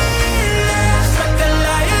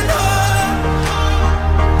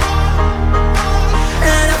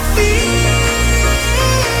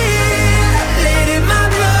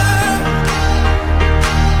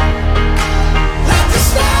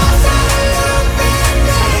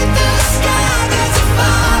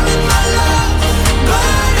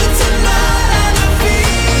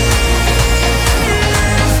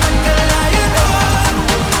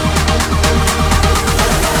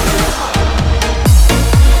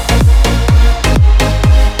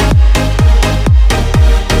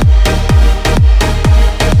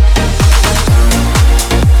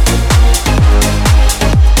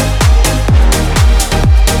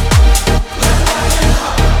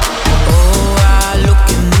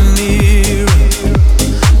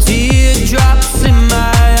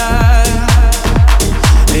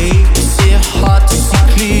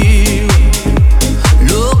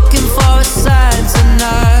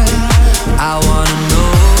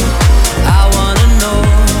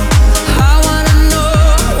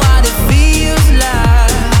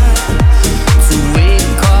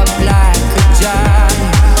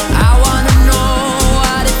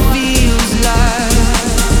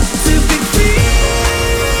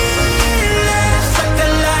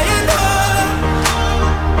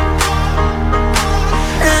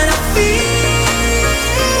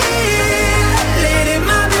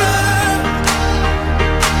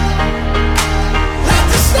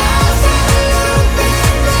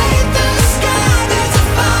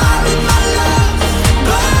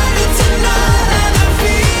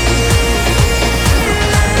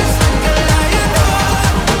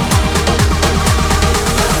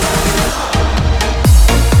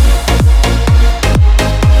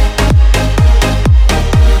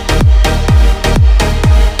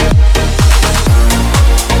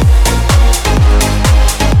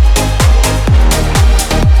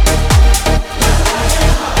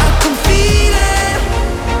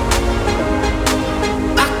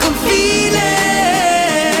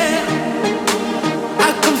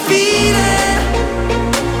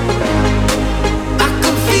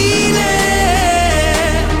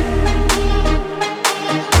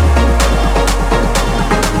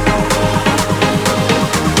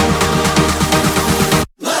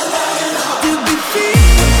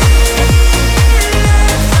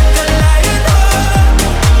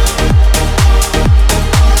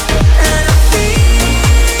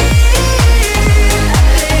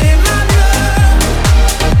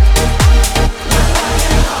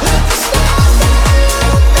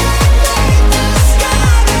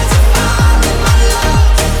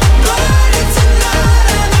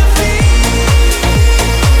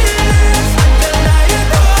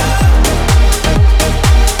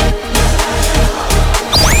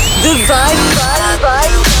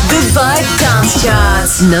 The Vibe Dance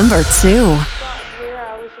Charts. Number 2. Here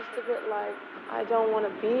I was just a bit like, I don't want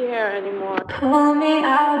to be here anymore. Pull me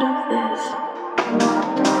out of this.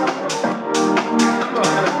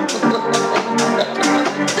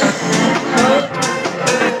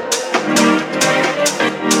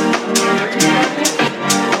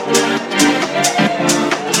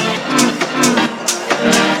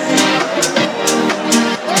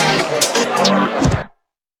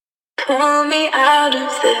 Pull me out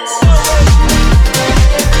of this.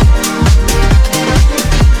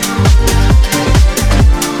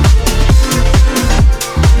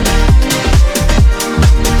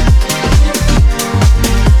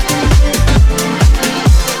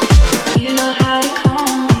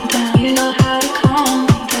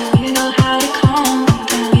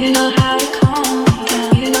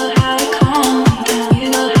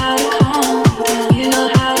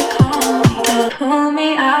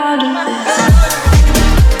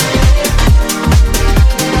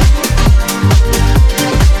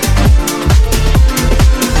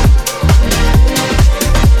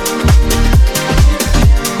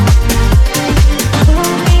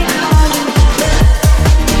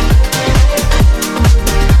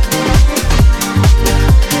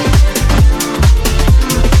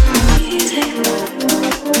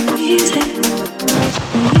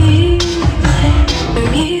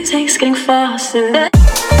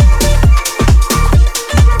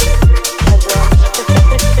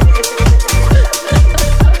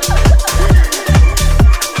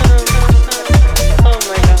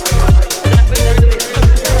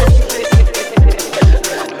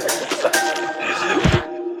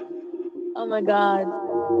 God.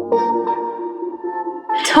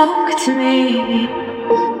 Talk to me.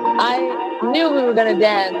 I knew we were gonna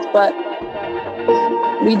dance, but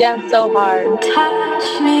we danced so hard.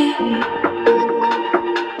 Touch me.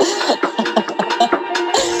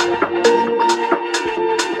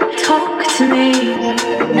 Talk to me.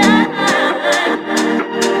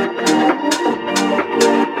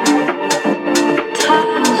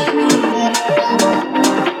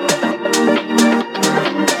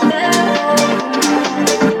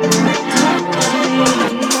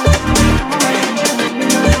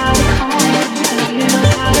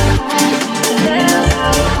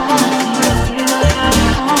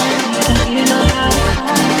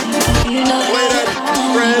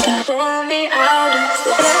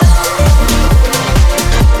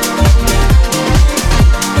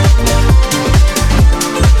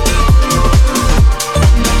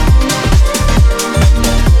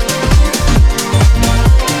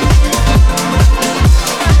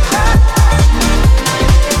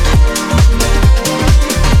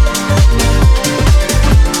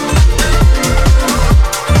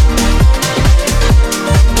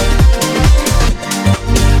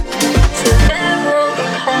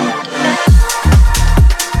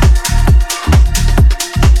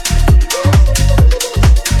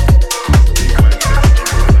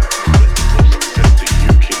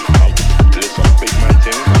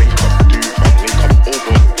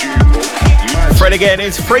 Again,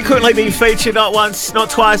 it's frequently been featured not once,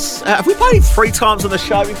 not twice. Have we played 3 times on the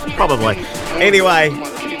show? Probably. Anyway,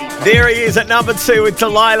 there he is at number 2 with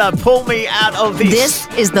Delilah. Pull me out of this.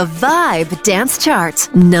 This is the Vibe Dance Chart,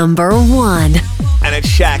 number 1. And it's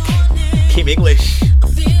Shaq, Kim English.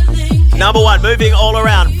 Number 1, moving all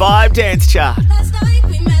around, Vibe Dance Chart.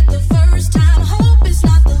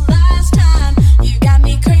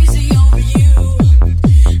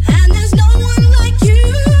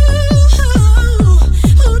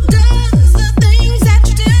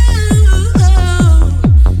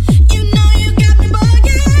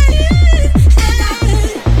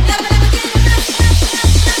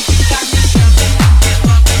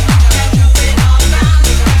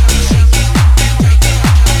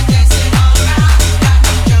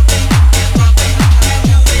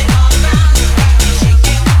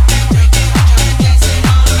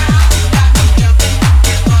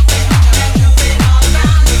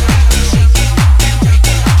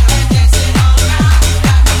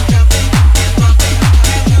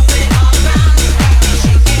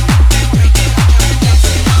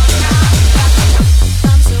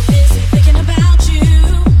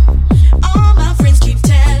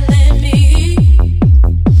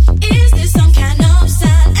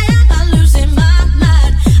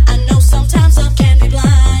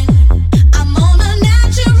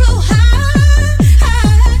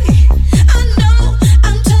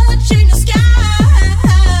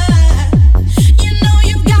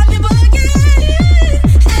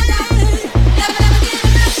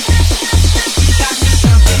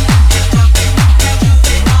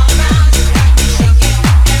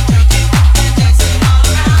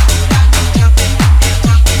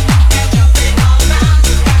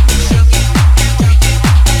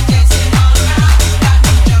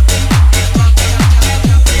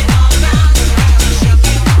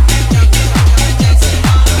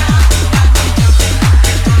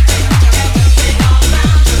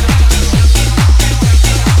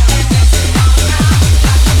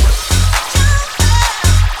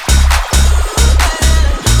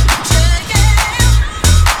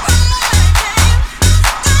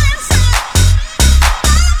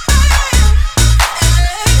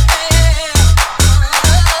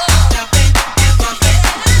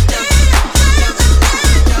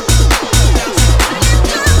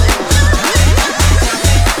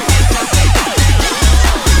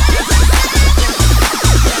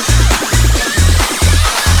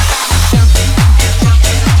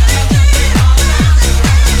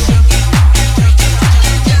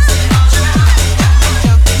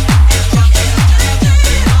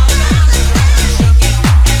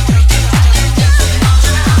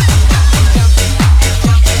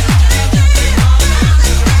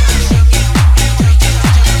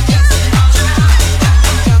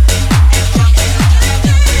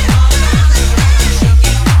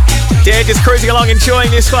 just cruising along, enjoying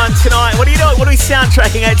this one tonight. What are you doing? What are we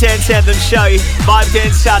soundtracking at Dance Anthem Show? Vibe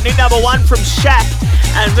Dance Chart. New number one from Shaq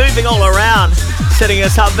and moving all around, setting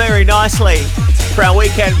us up very nicely for our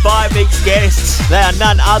weekend Vibe Mix guests. They are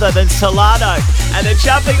none other than Solardo, and they're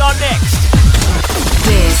jumping on next.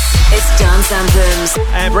 This is Dance Anthems.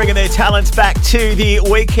 And bringing their talents back to the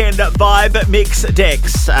weekend Vibe Mix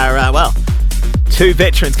decks are, two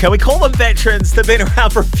veterans. Can we call them veterans? They've been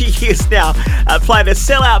around for a few years now, playing the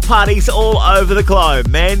sellout parties all over the globe.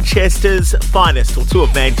 Manchester's finest, or two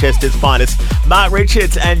of Manchester's finest, Mark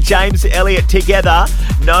Richards and James Elliott together,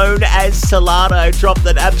 known as Solardo, dropped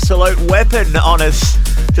an absolute weapon on us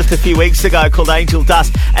just a few weeks ago called Angel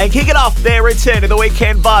Dust. And kicking off their return to the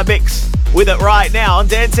weekend Vibe Mix with it right now on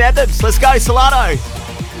Dance Anthems. Let's go, Solardo.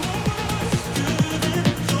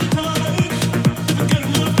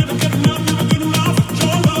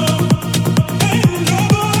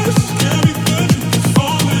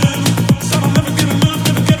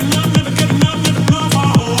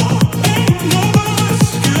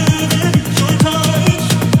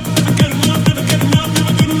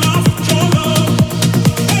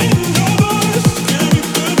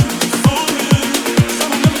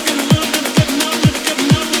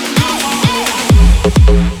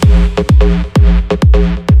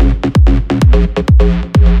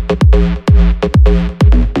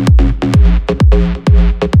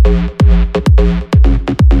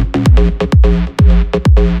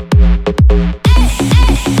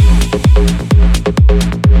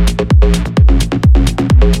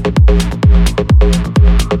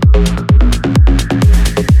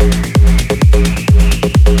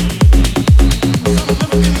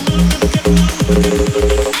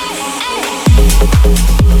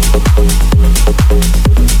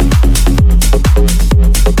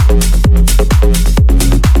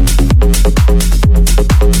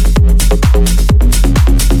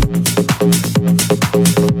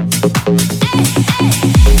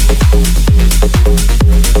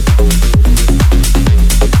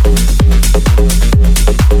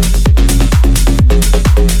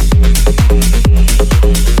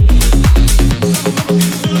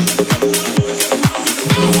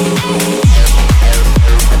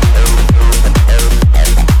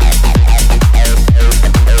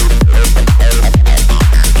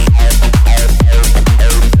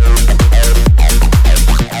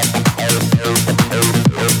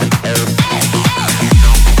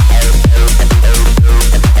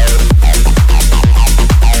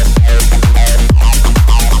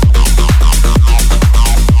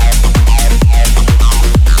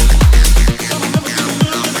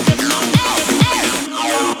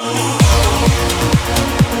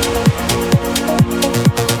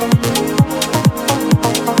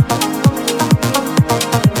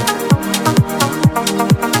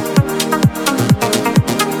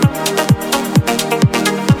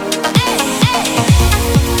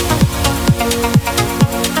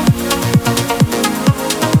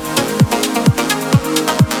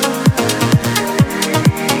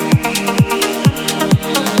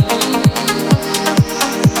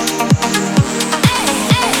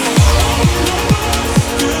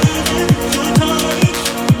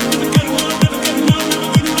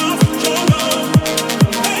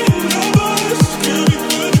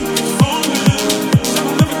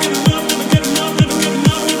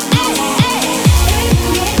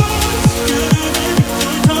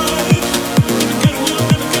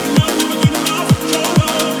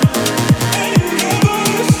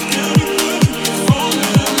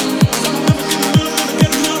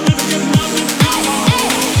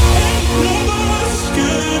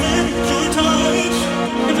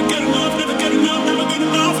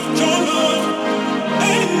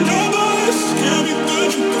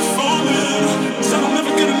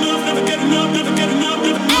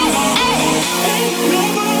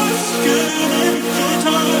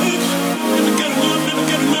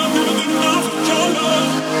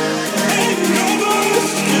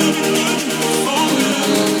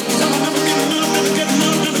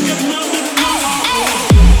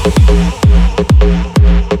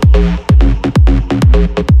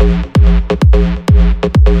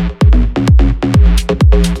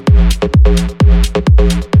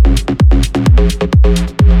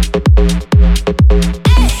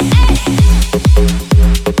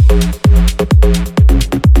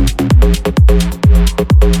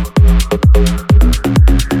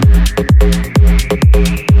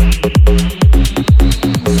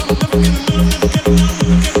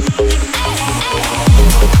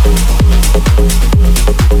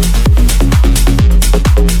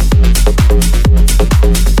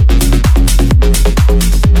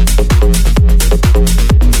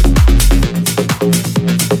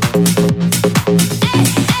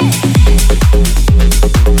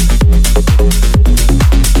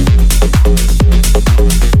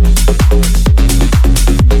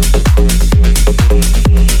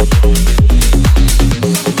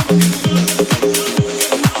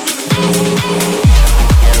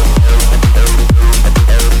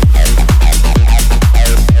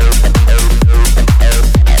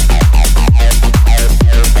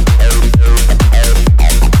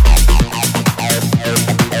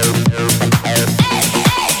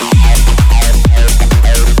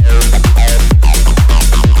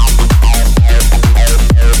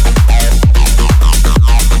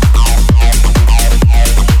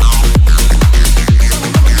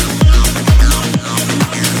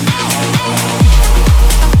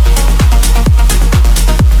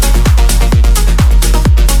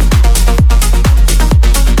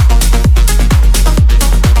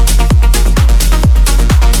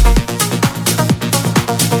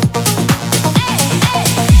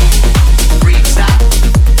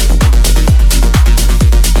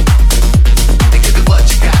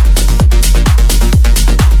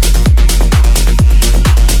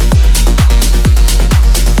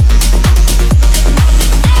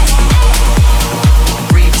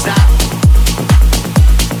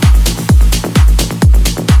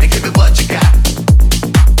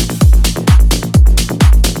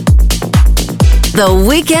 The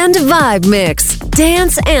Weekend Vibe Mix.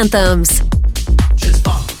 Dance Anthems. Just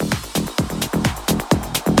funk.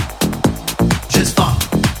 Just funk.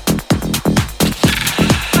 Just funk.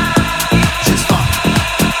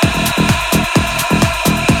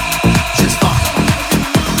 Just funk.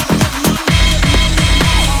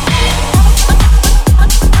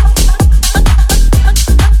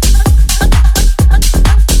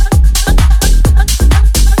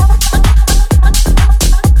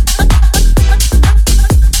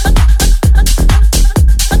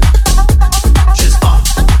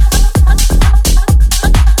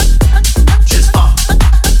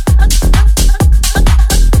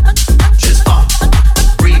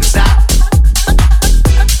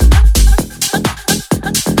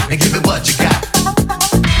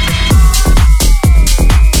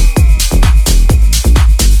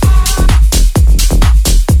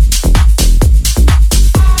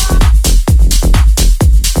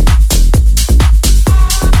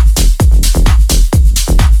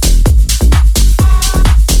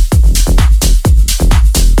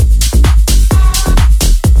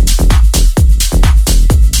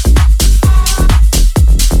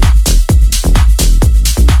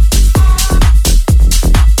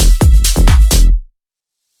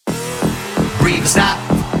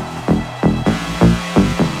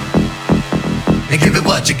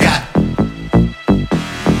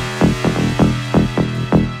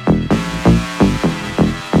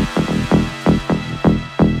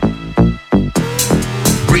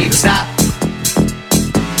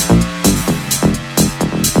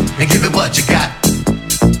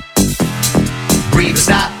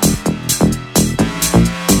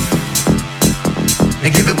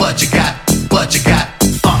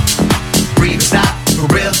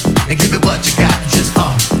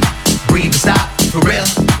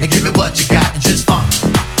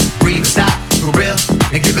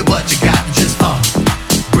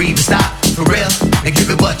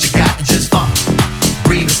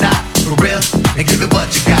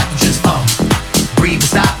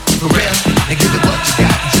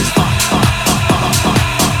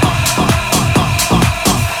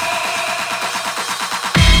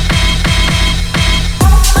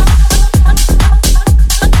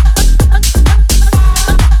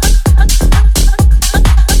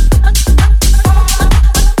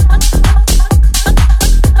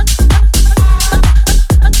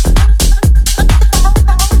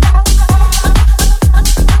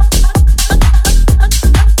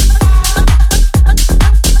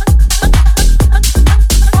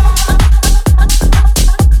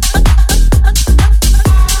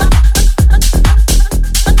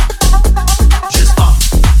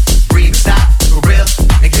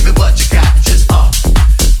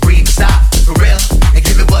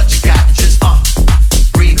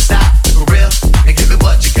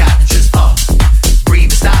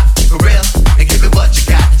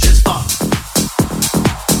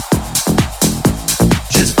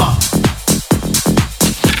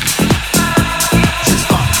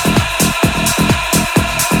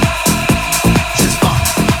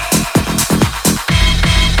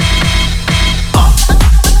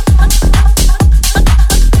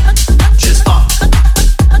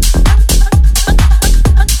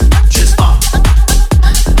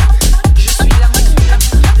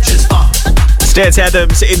 Dance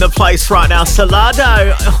Anthems in the place right now.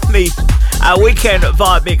 Salado on the Weekend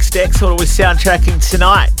Vibe Mix deck. Sort of with soundtracking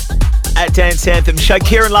tonight at Dance Anthem Show.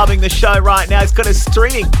 Kieran loving the show right now. He's got us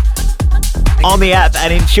streaming on the app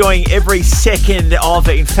and enjoying every second of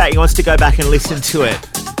it. In fact, he wants to go back and listen to it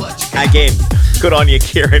again. Good on you,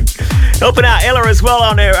 Kieran. Helping out Ella as well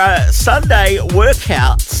on her Sunday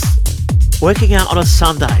workouts. Working out on a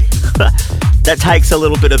Sunday. That takes a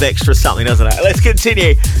little bit of extra something, doesn't it? Let's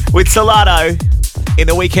continue with Salado in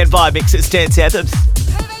the Weekend Vibe Mix. It's Dance Anthems.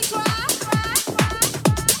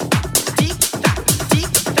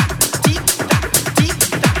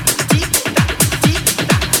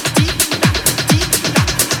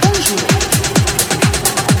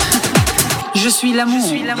 Je suis l'amour. Je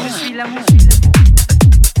suis l'amour. Je suis l'amour.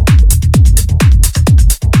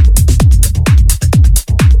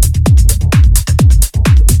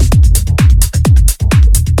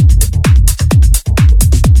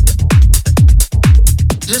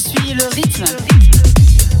 Je suis le rythme.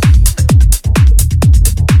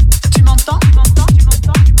 Tu m'entends?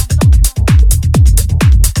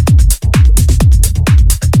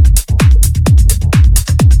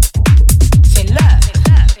 C'est l'heure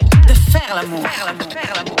de faire l'amour.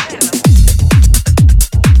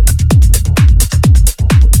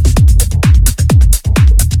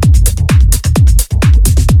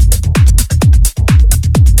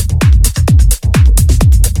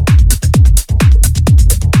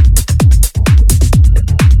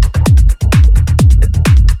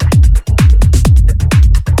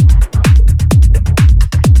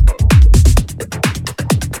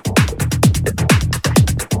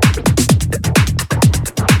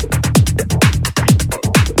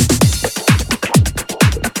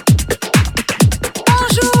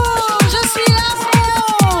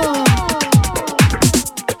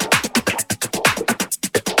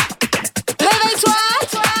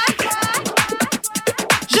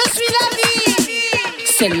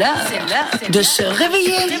 C'est l'heure de se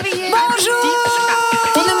réveiller. Bonjour.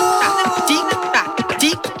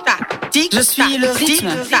 Je suis le rythme.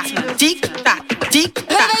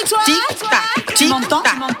 Réveille-toi. Tu m'entends?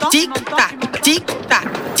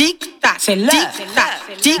 C'est l'heure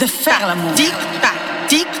de faire l'amour.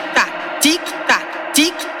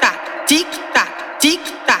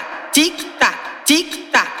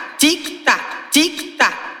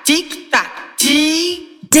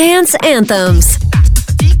 Dance anthems.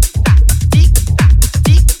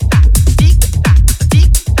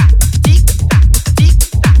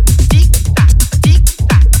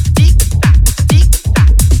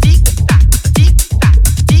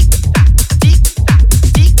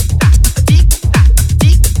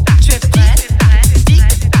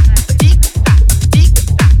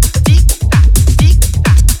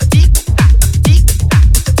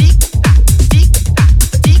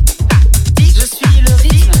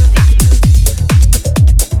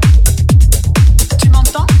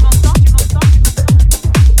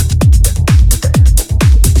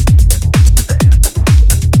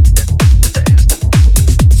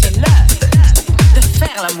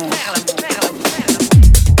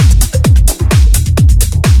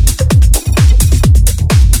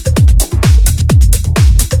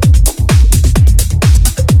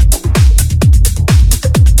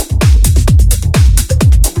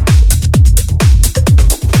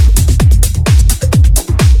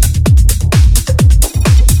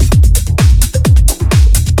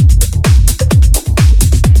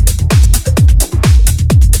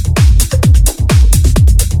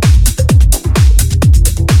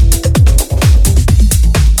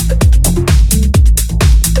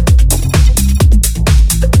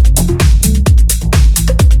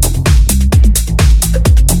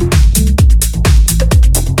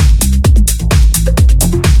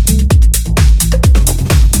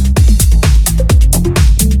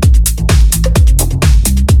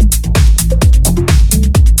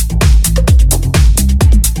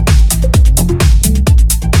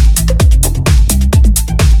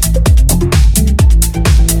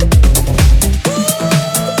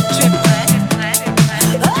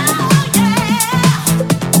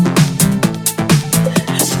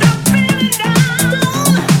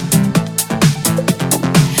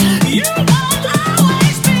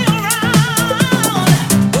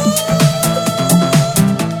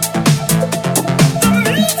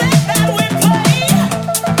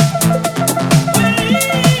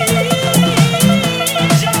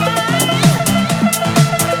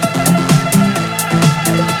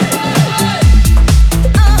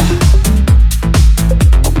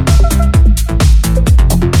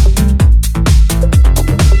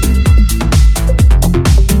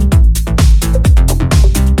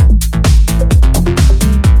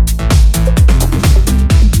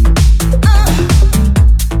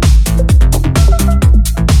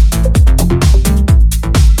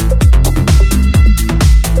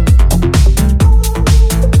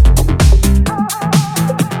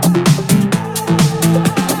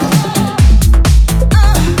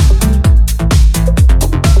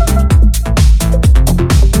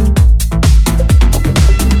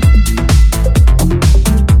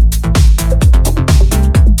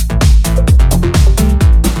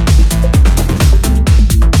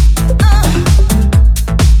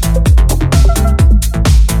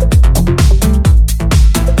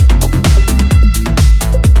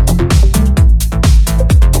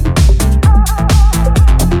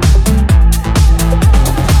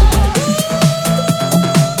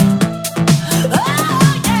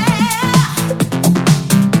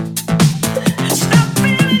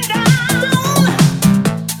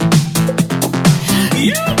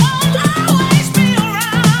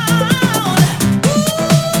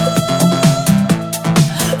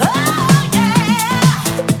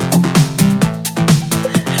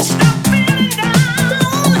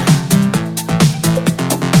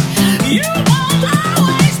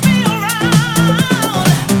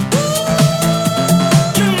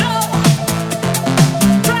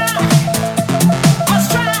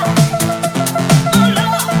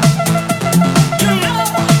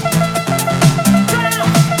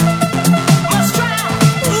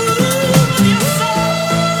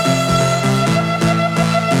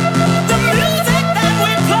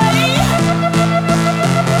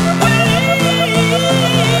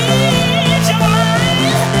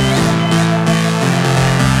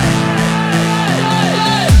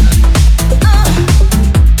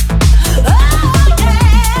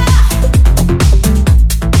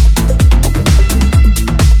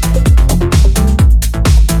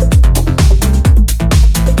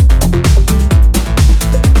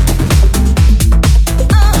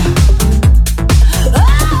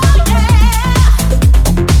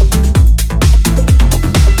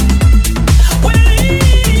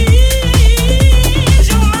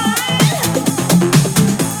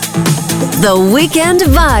 The Weekend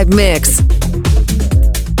Vibe Mix.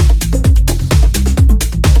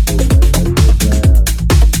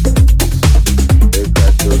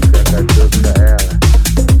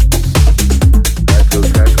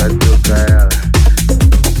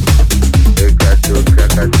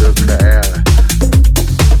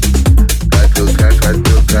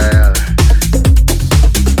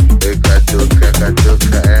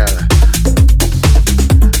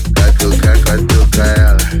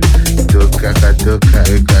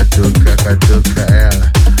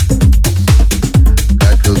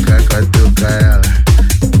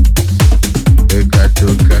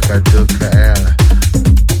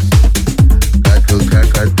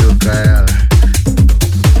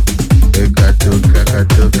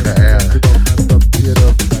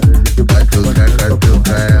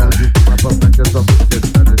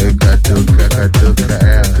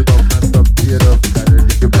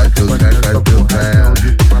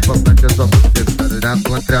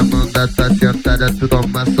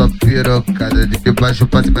 Toma só pirocada, de baixo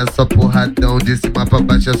pra cima é só porradão, de cima pra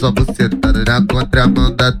baixo é só bucetada. Na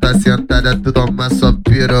contramão da tá sentada, tu toma só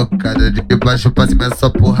pirocada, de baixo pra cima é só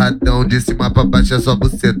porradão, de cima pra baixo é só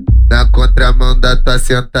bucetada. Na contramão da tá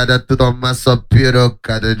sentada, tu toma só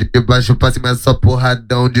pirocada, de baixo pra cima é só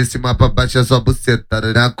porradão, de cima pra baixo é só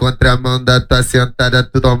bucetada. Na contramão da tá sentada,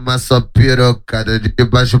 tu toma só pirocada, de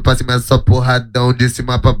baixo pra cima é só porradão, de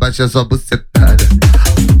cima pra baixo é só bucetada.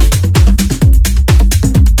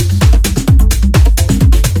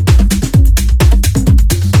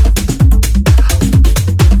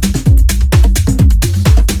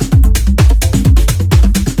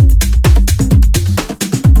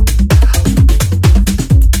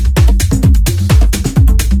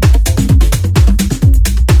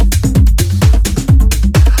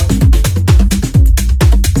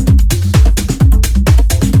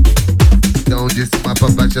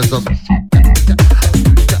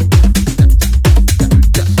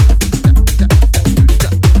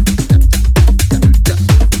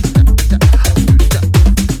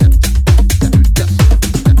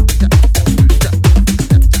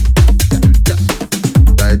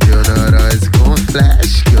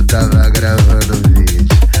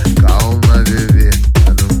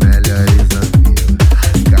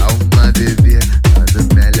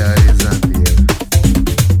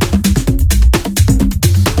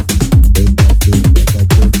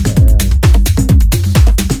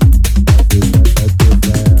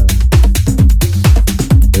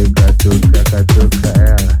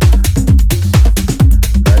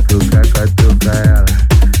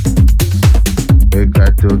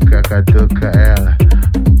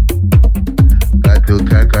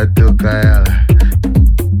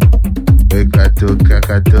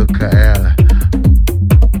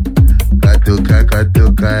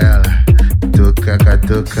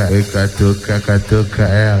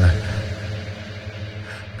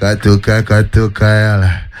 Catuca ela, catuca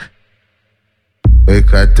ela, oi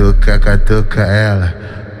catuca ela,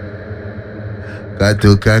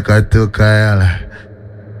 catuca ela.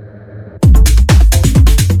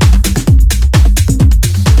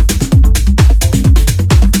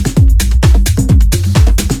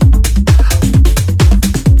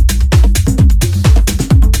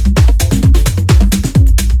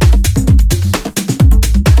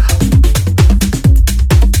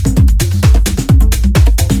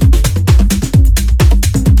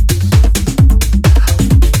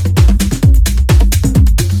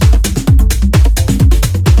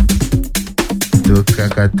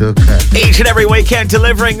 Each and every weekend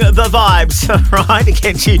delivering the vibes, right? To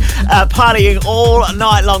get you partying all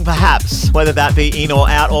night long, perhaps, whether that be in or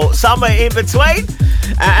out or somewhere in between.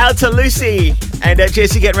 Out to Lucy and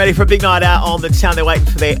Jesse getting ready for a big night out on the town. They're waiting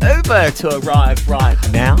for their Uber to arrive right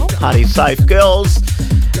now. Party safe, girls.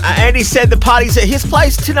 Andy said the party's at his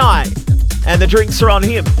place tonight and the drinks are on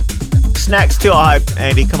him. Snacks too, I hope.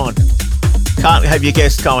 Andy, come on. Can't have your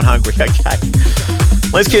guests going hungry, okay?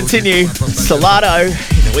 Let's continue. Solado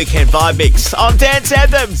in the Weekend Vibe Mix on Dance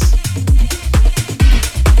Anthems.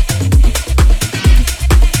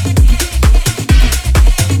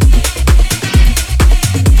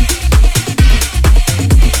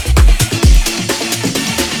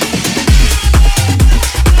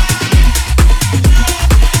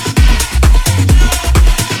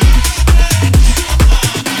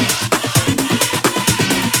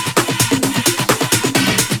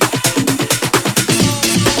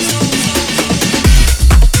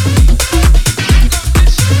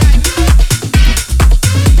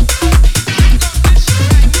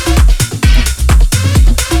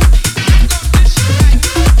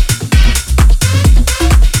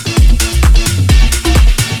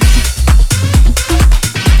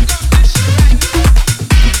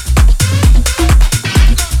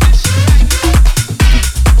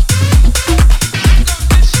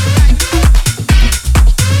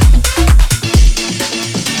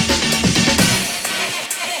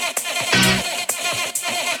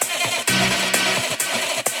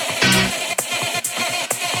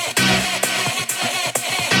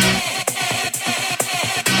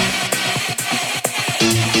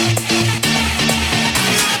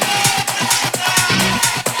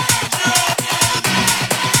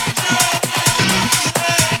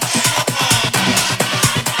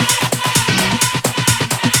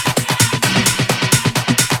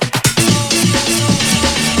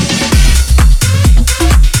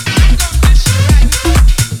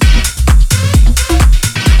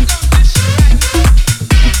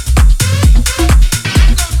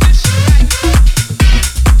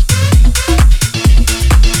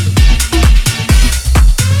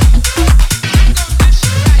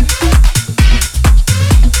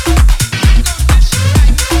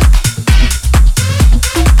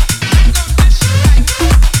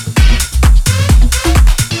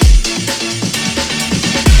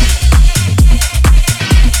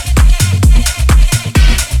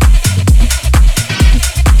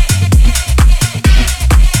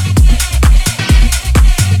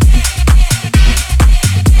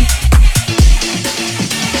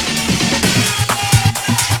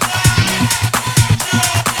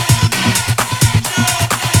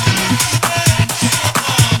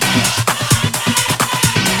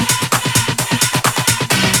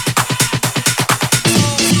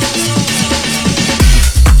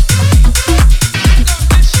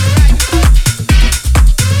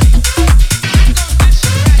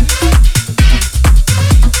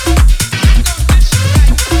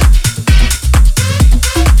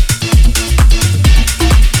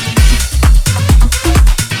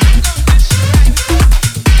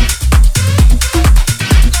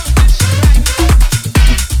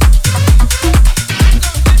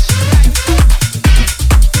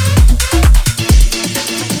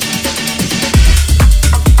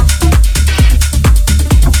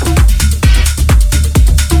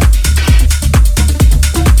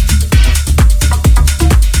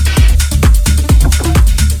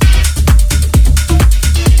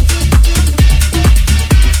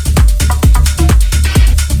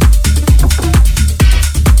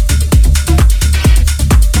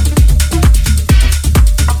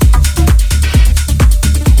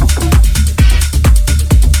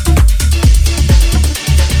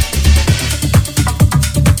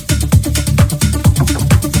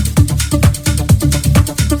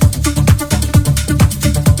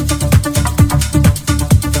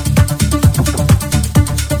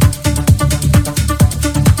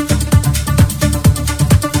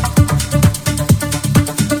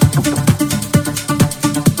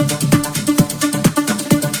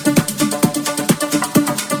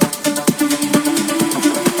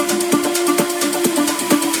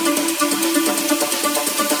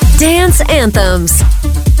 Dance Anthems.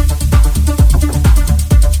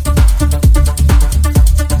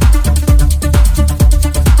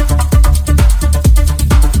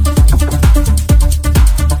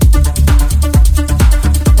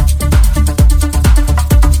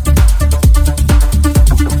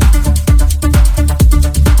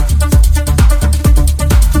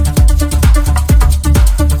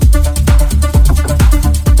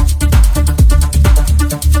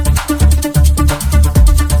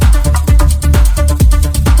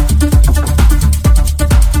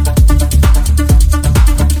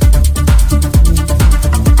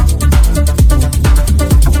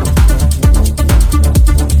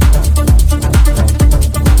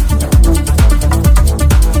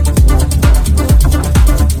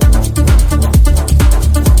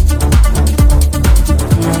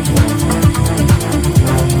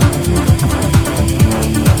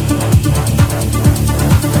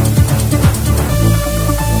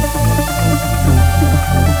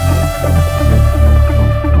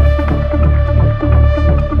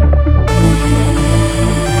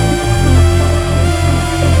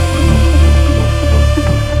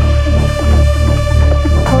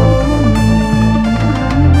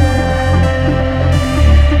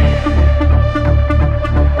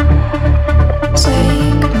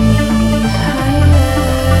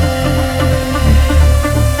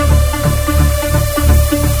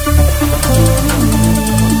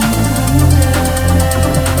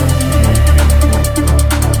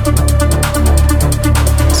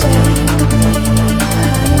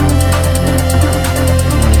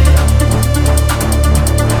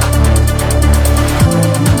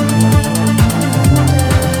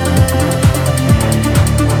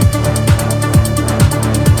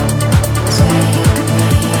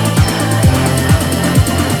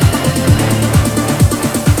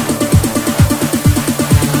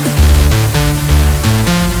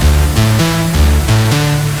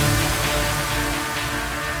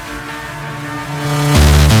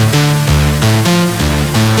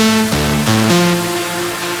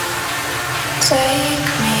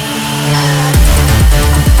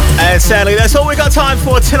 Sadly, that's all we got time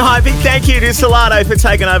for tonight. Big thank you to Solano for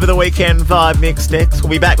taking over the Weekend Vibe Mix next.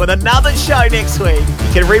 We'll be back with another show next week.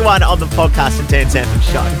 You can rewind it on the podcast and Dance Anthem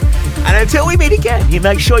show. And until we meet again, you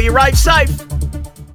make sure you rave safe.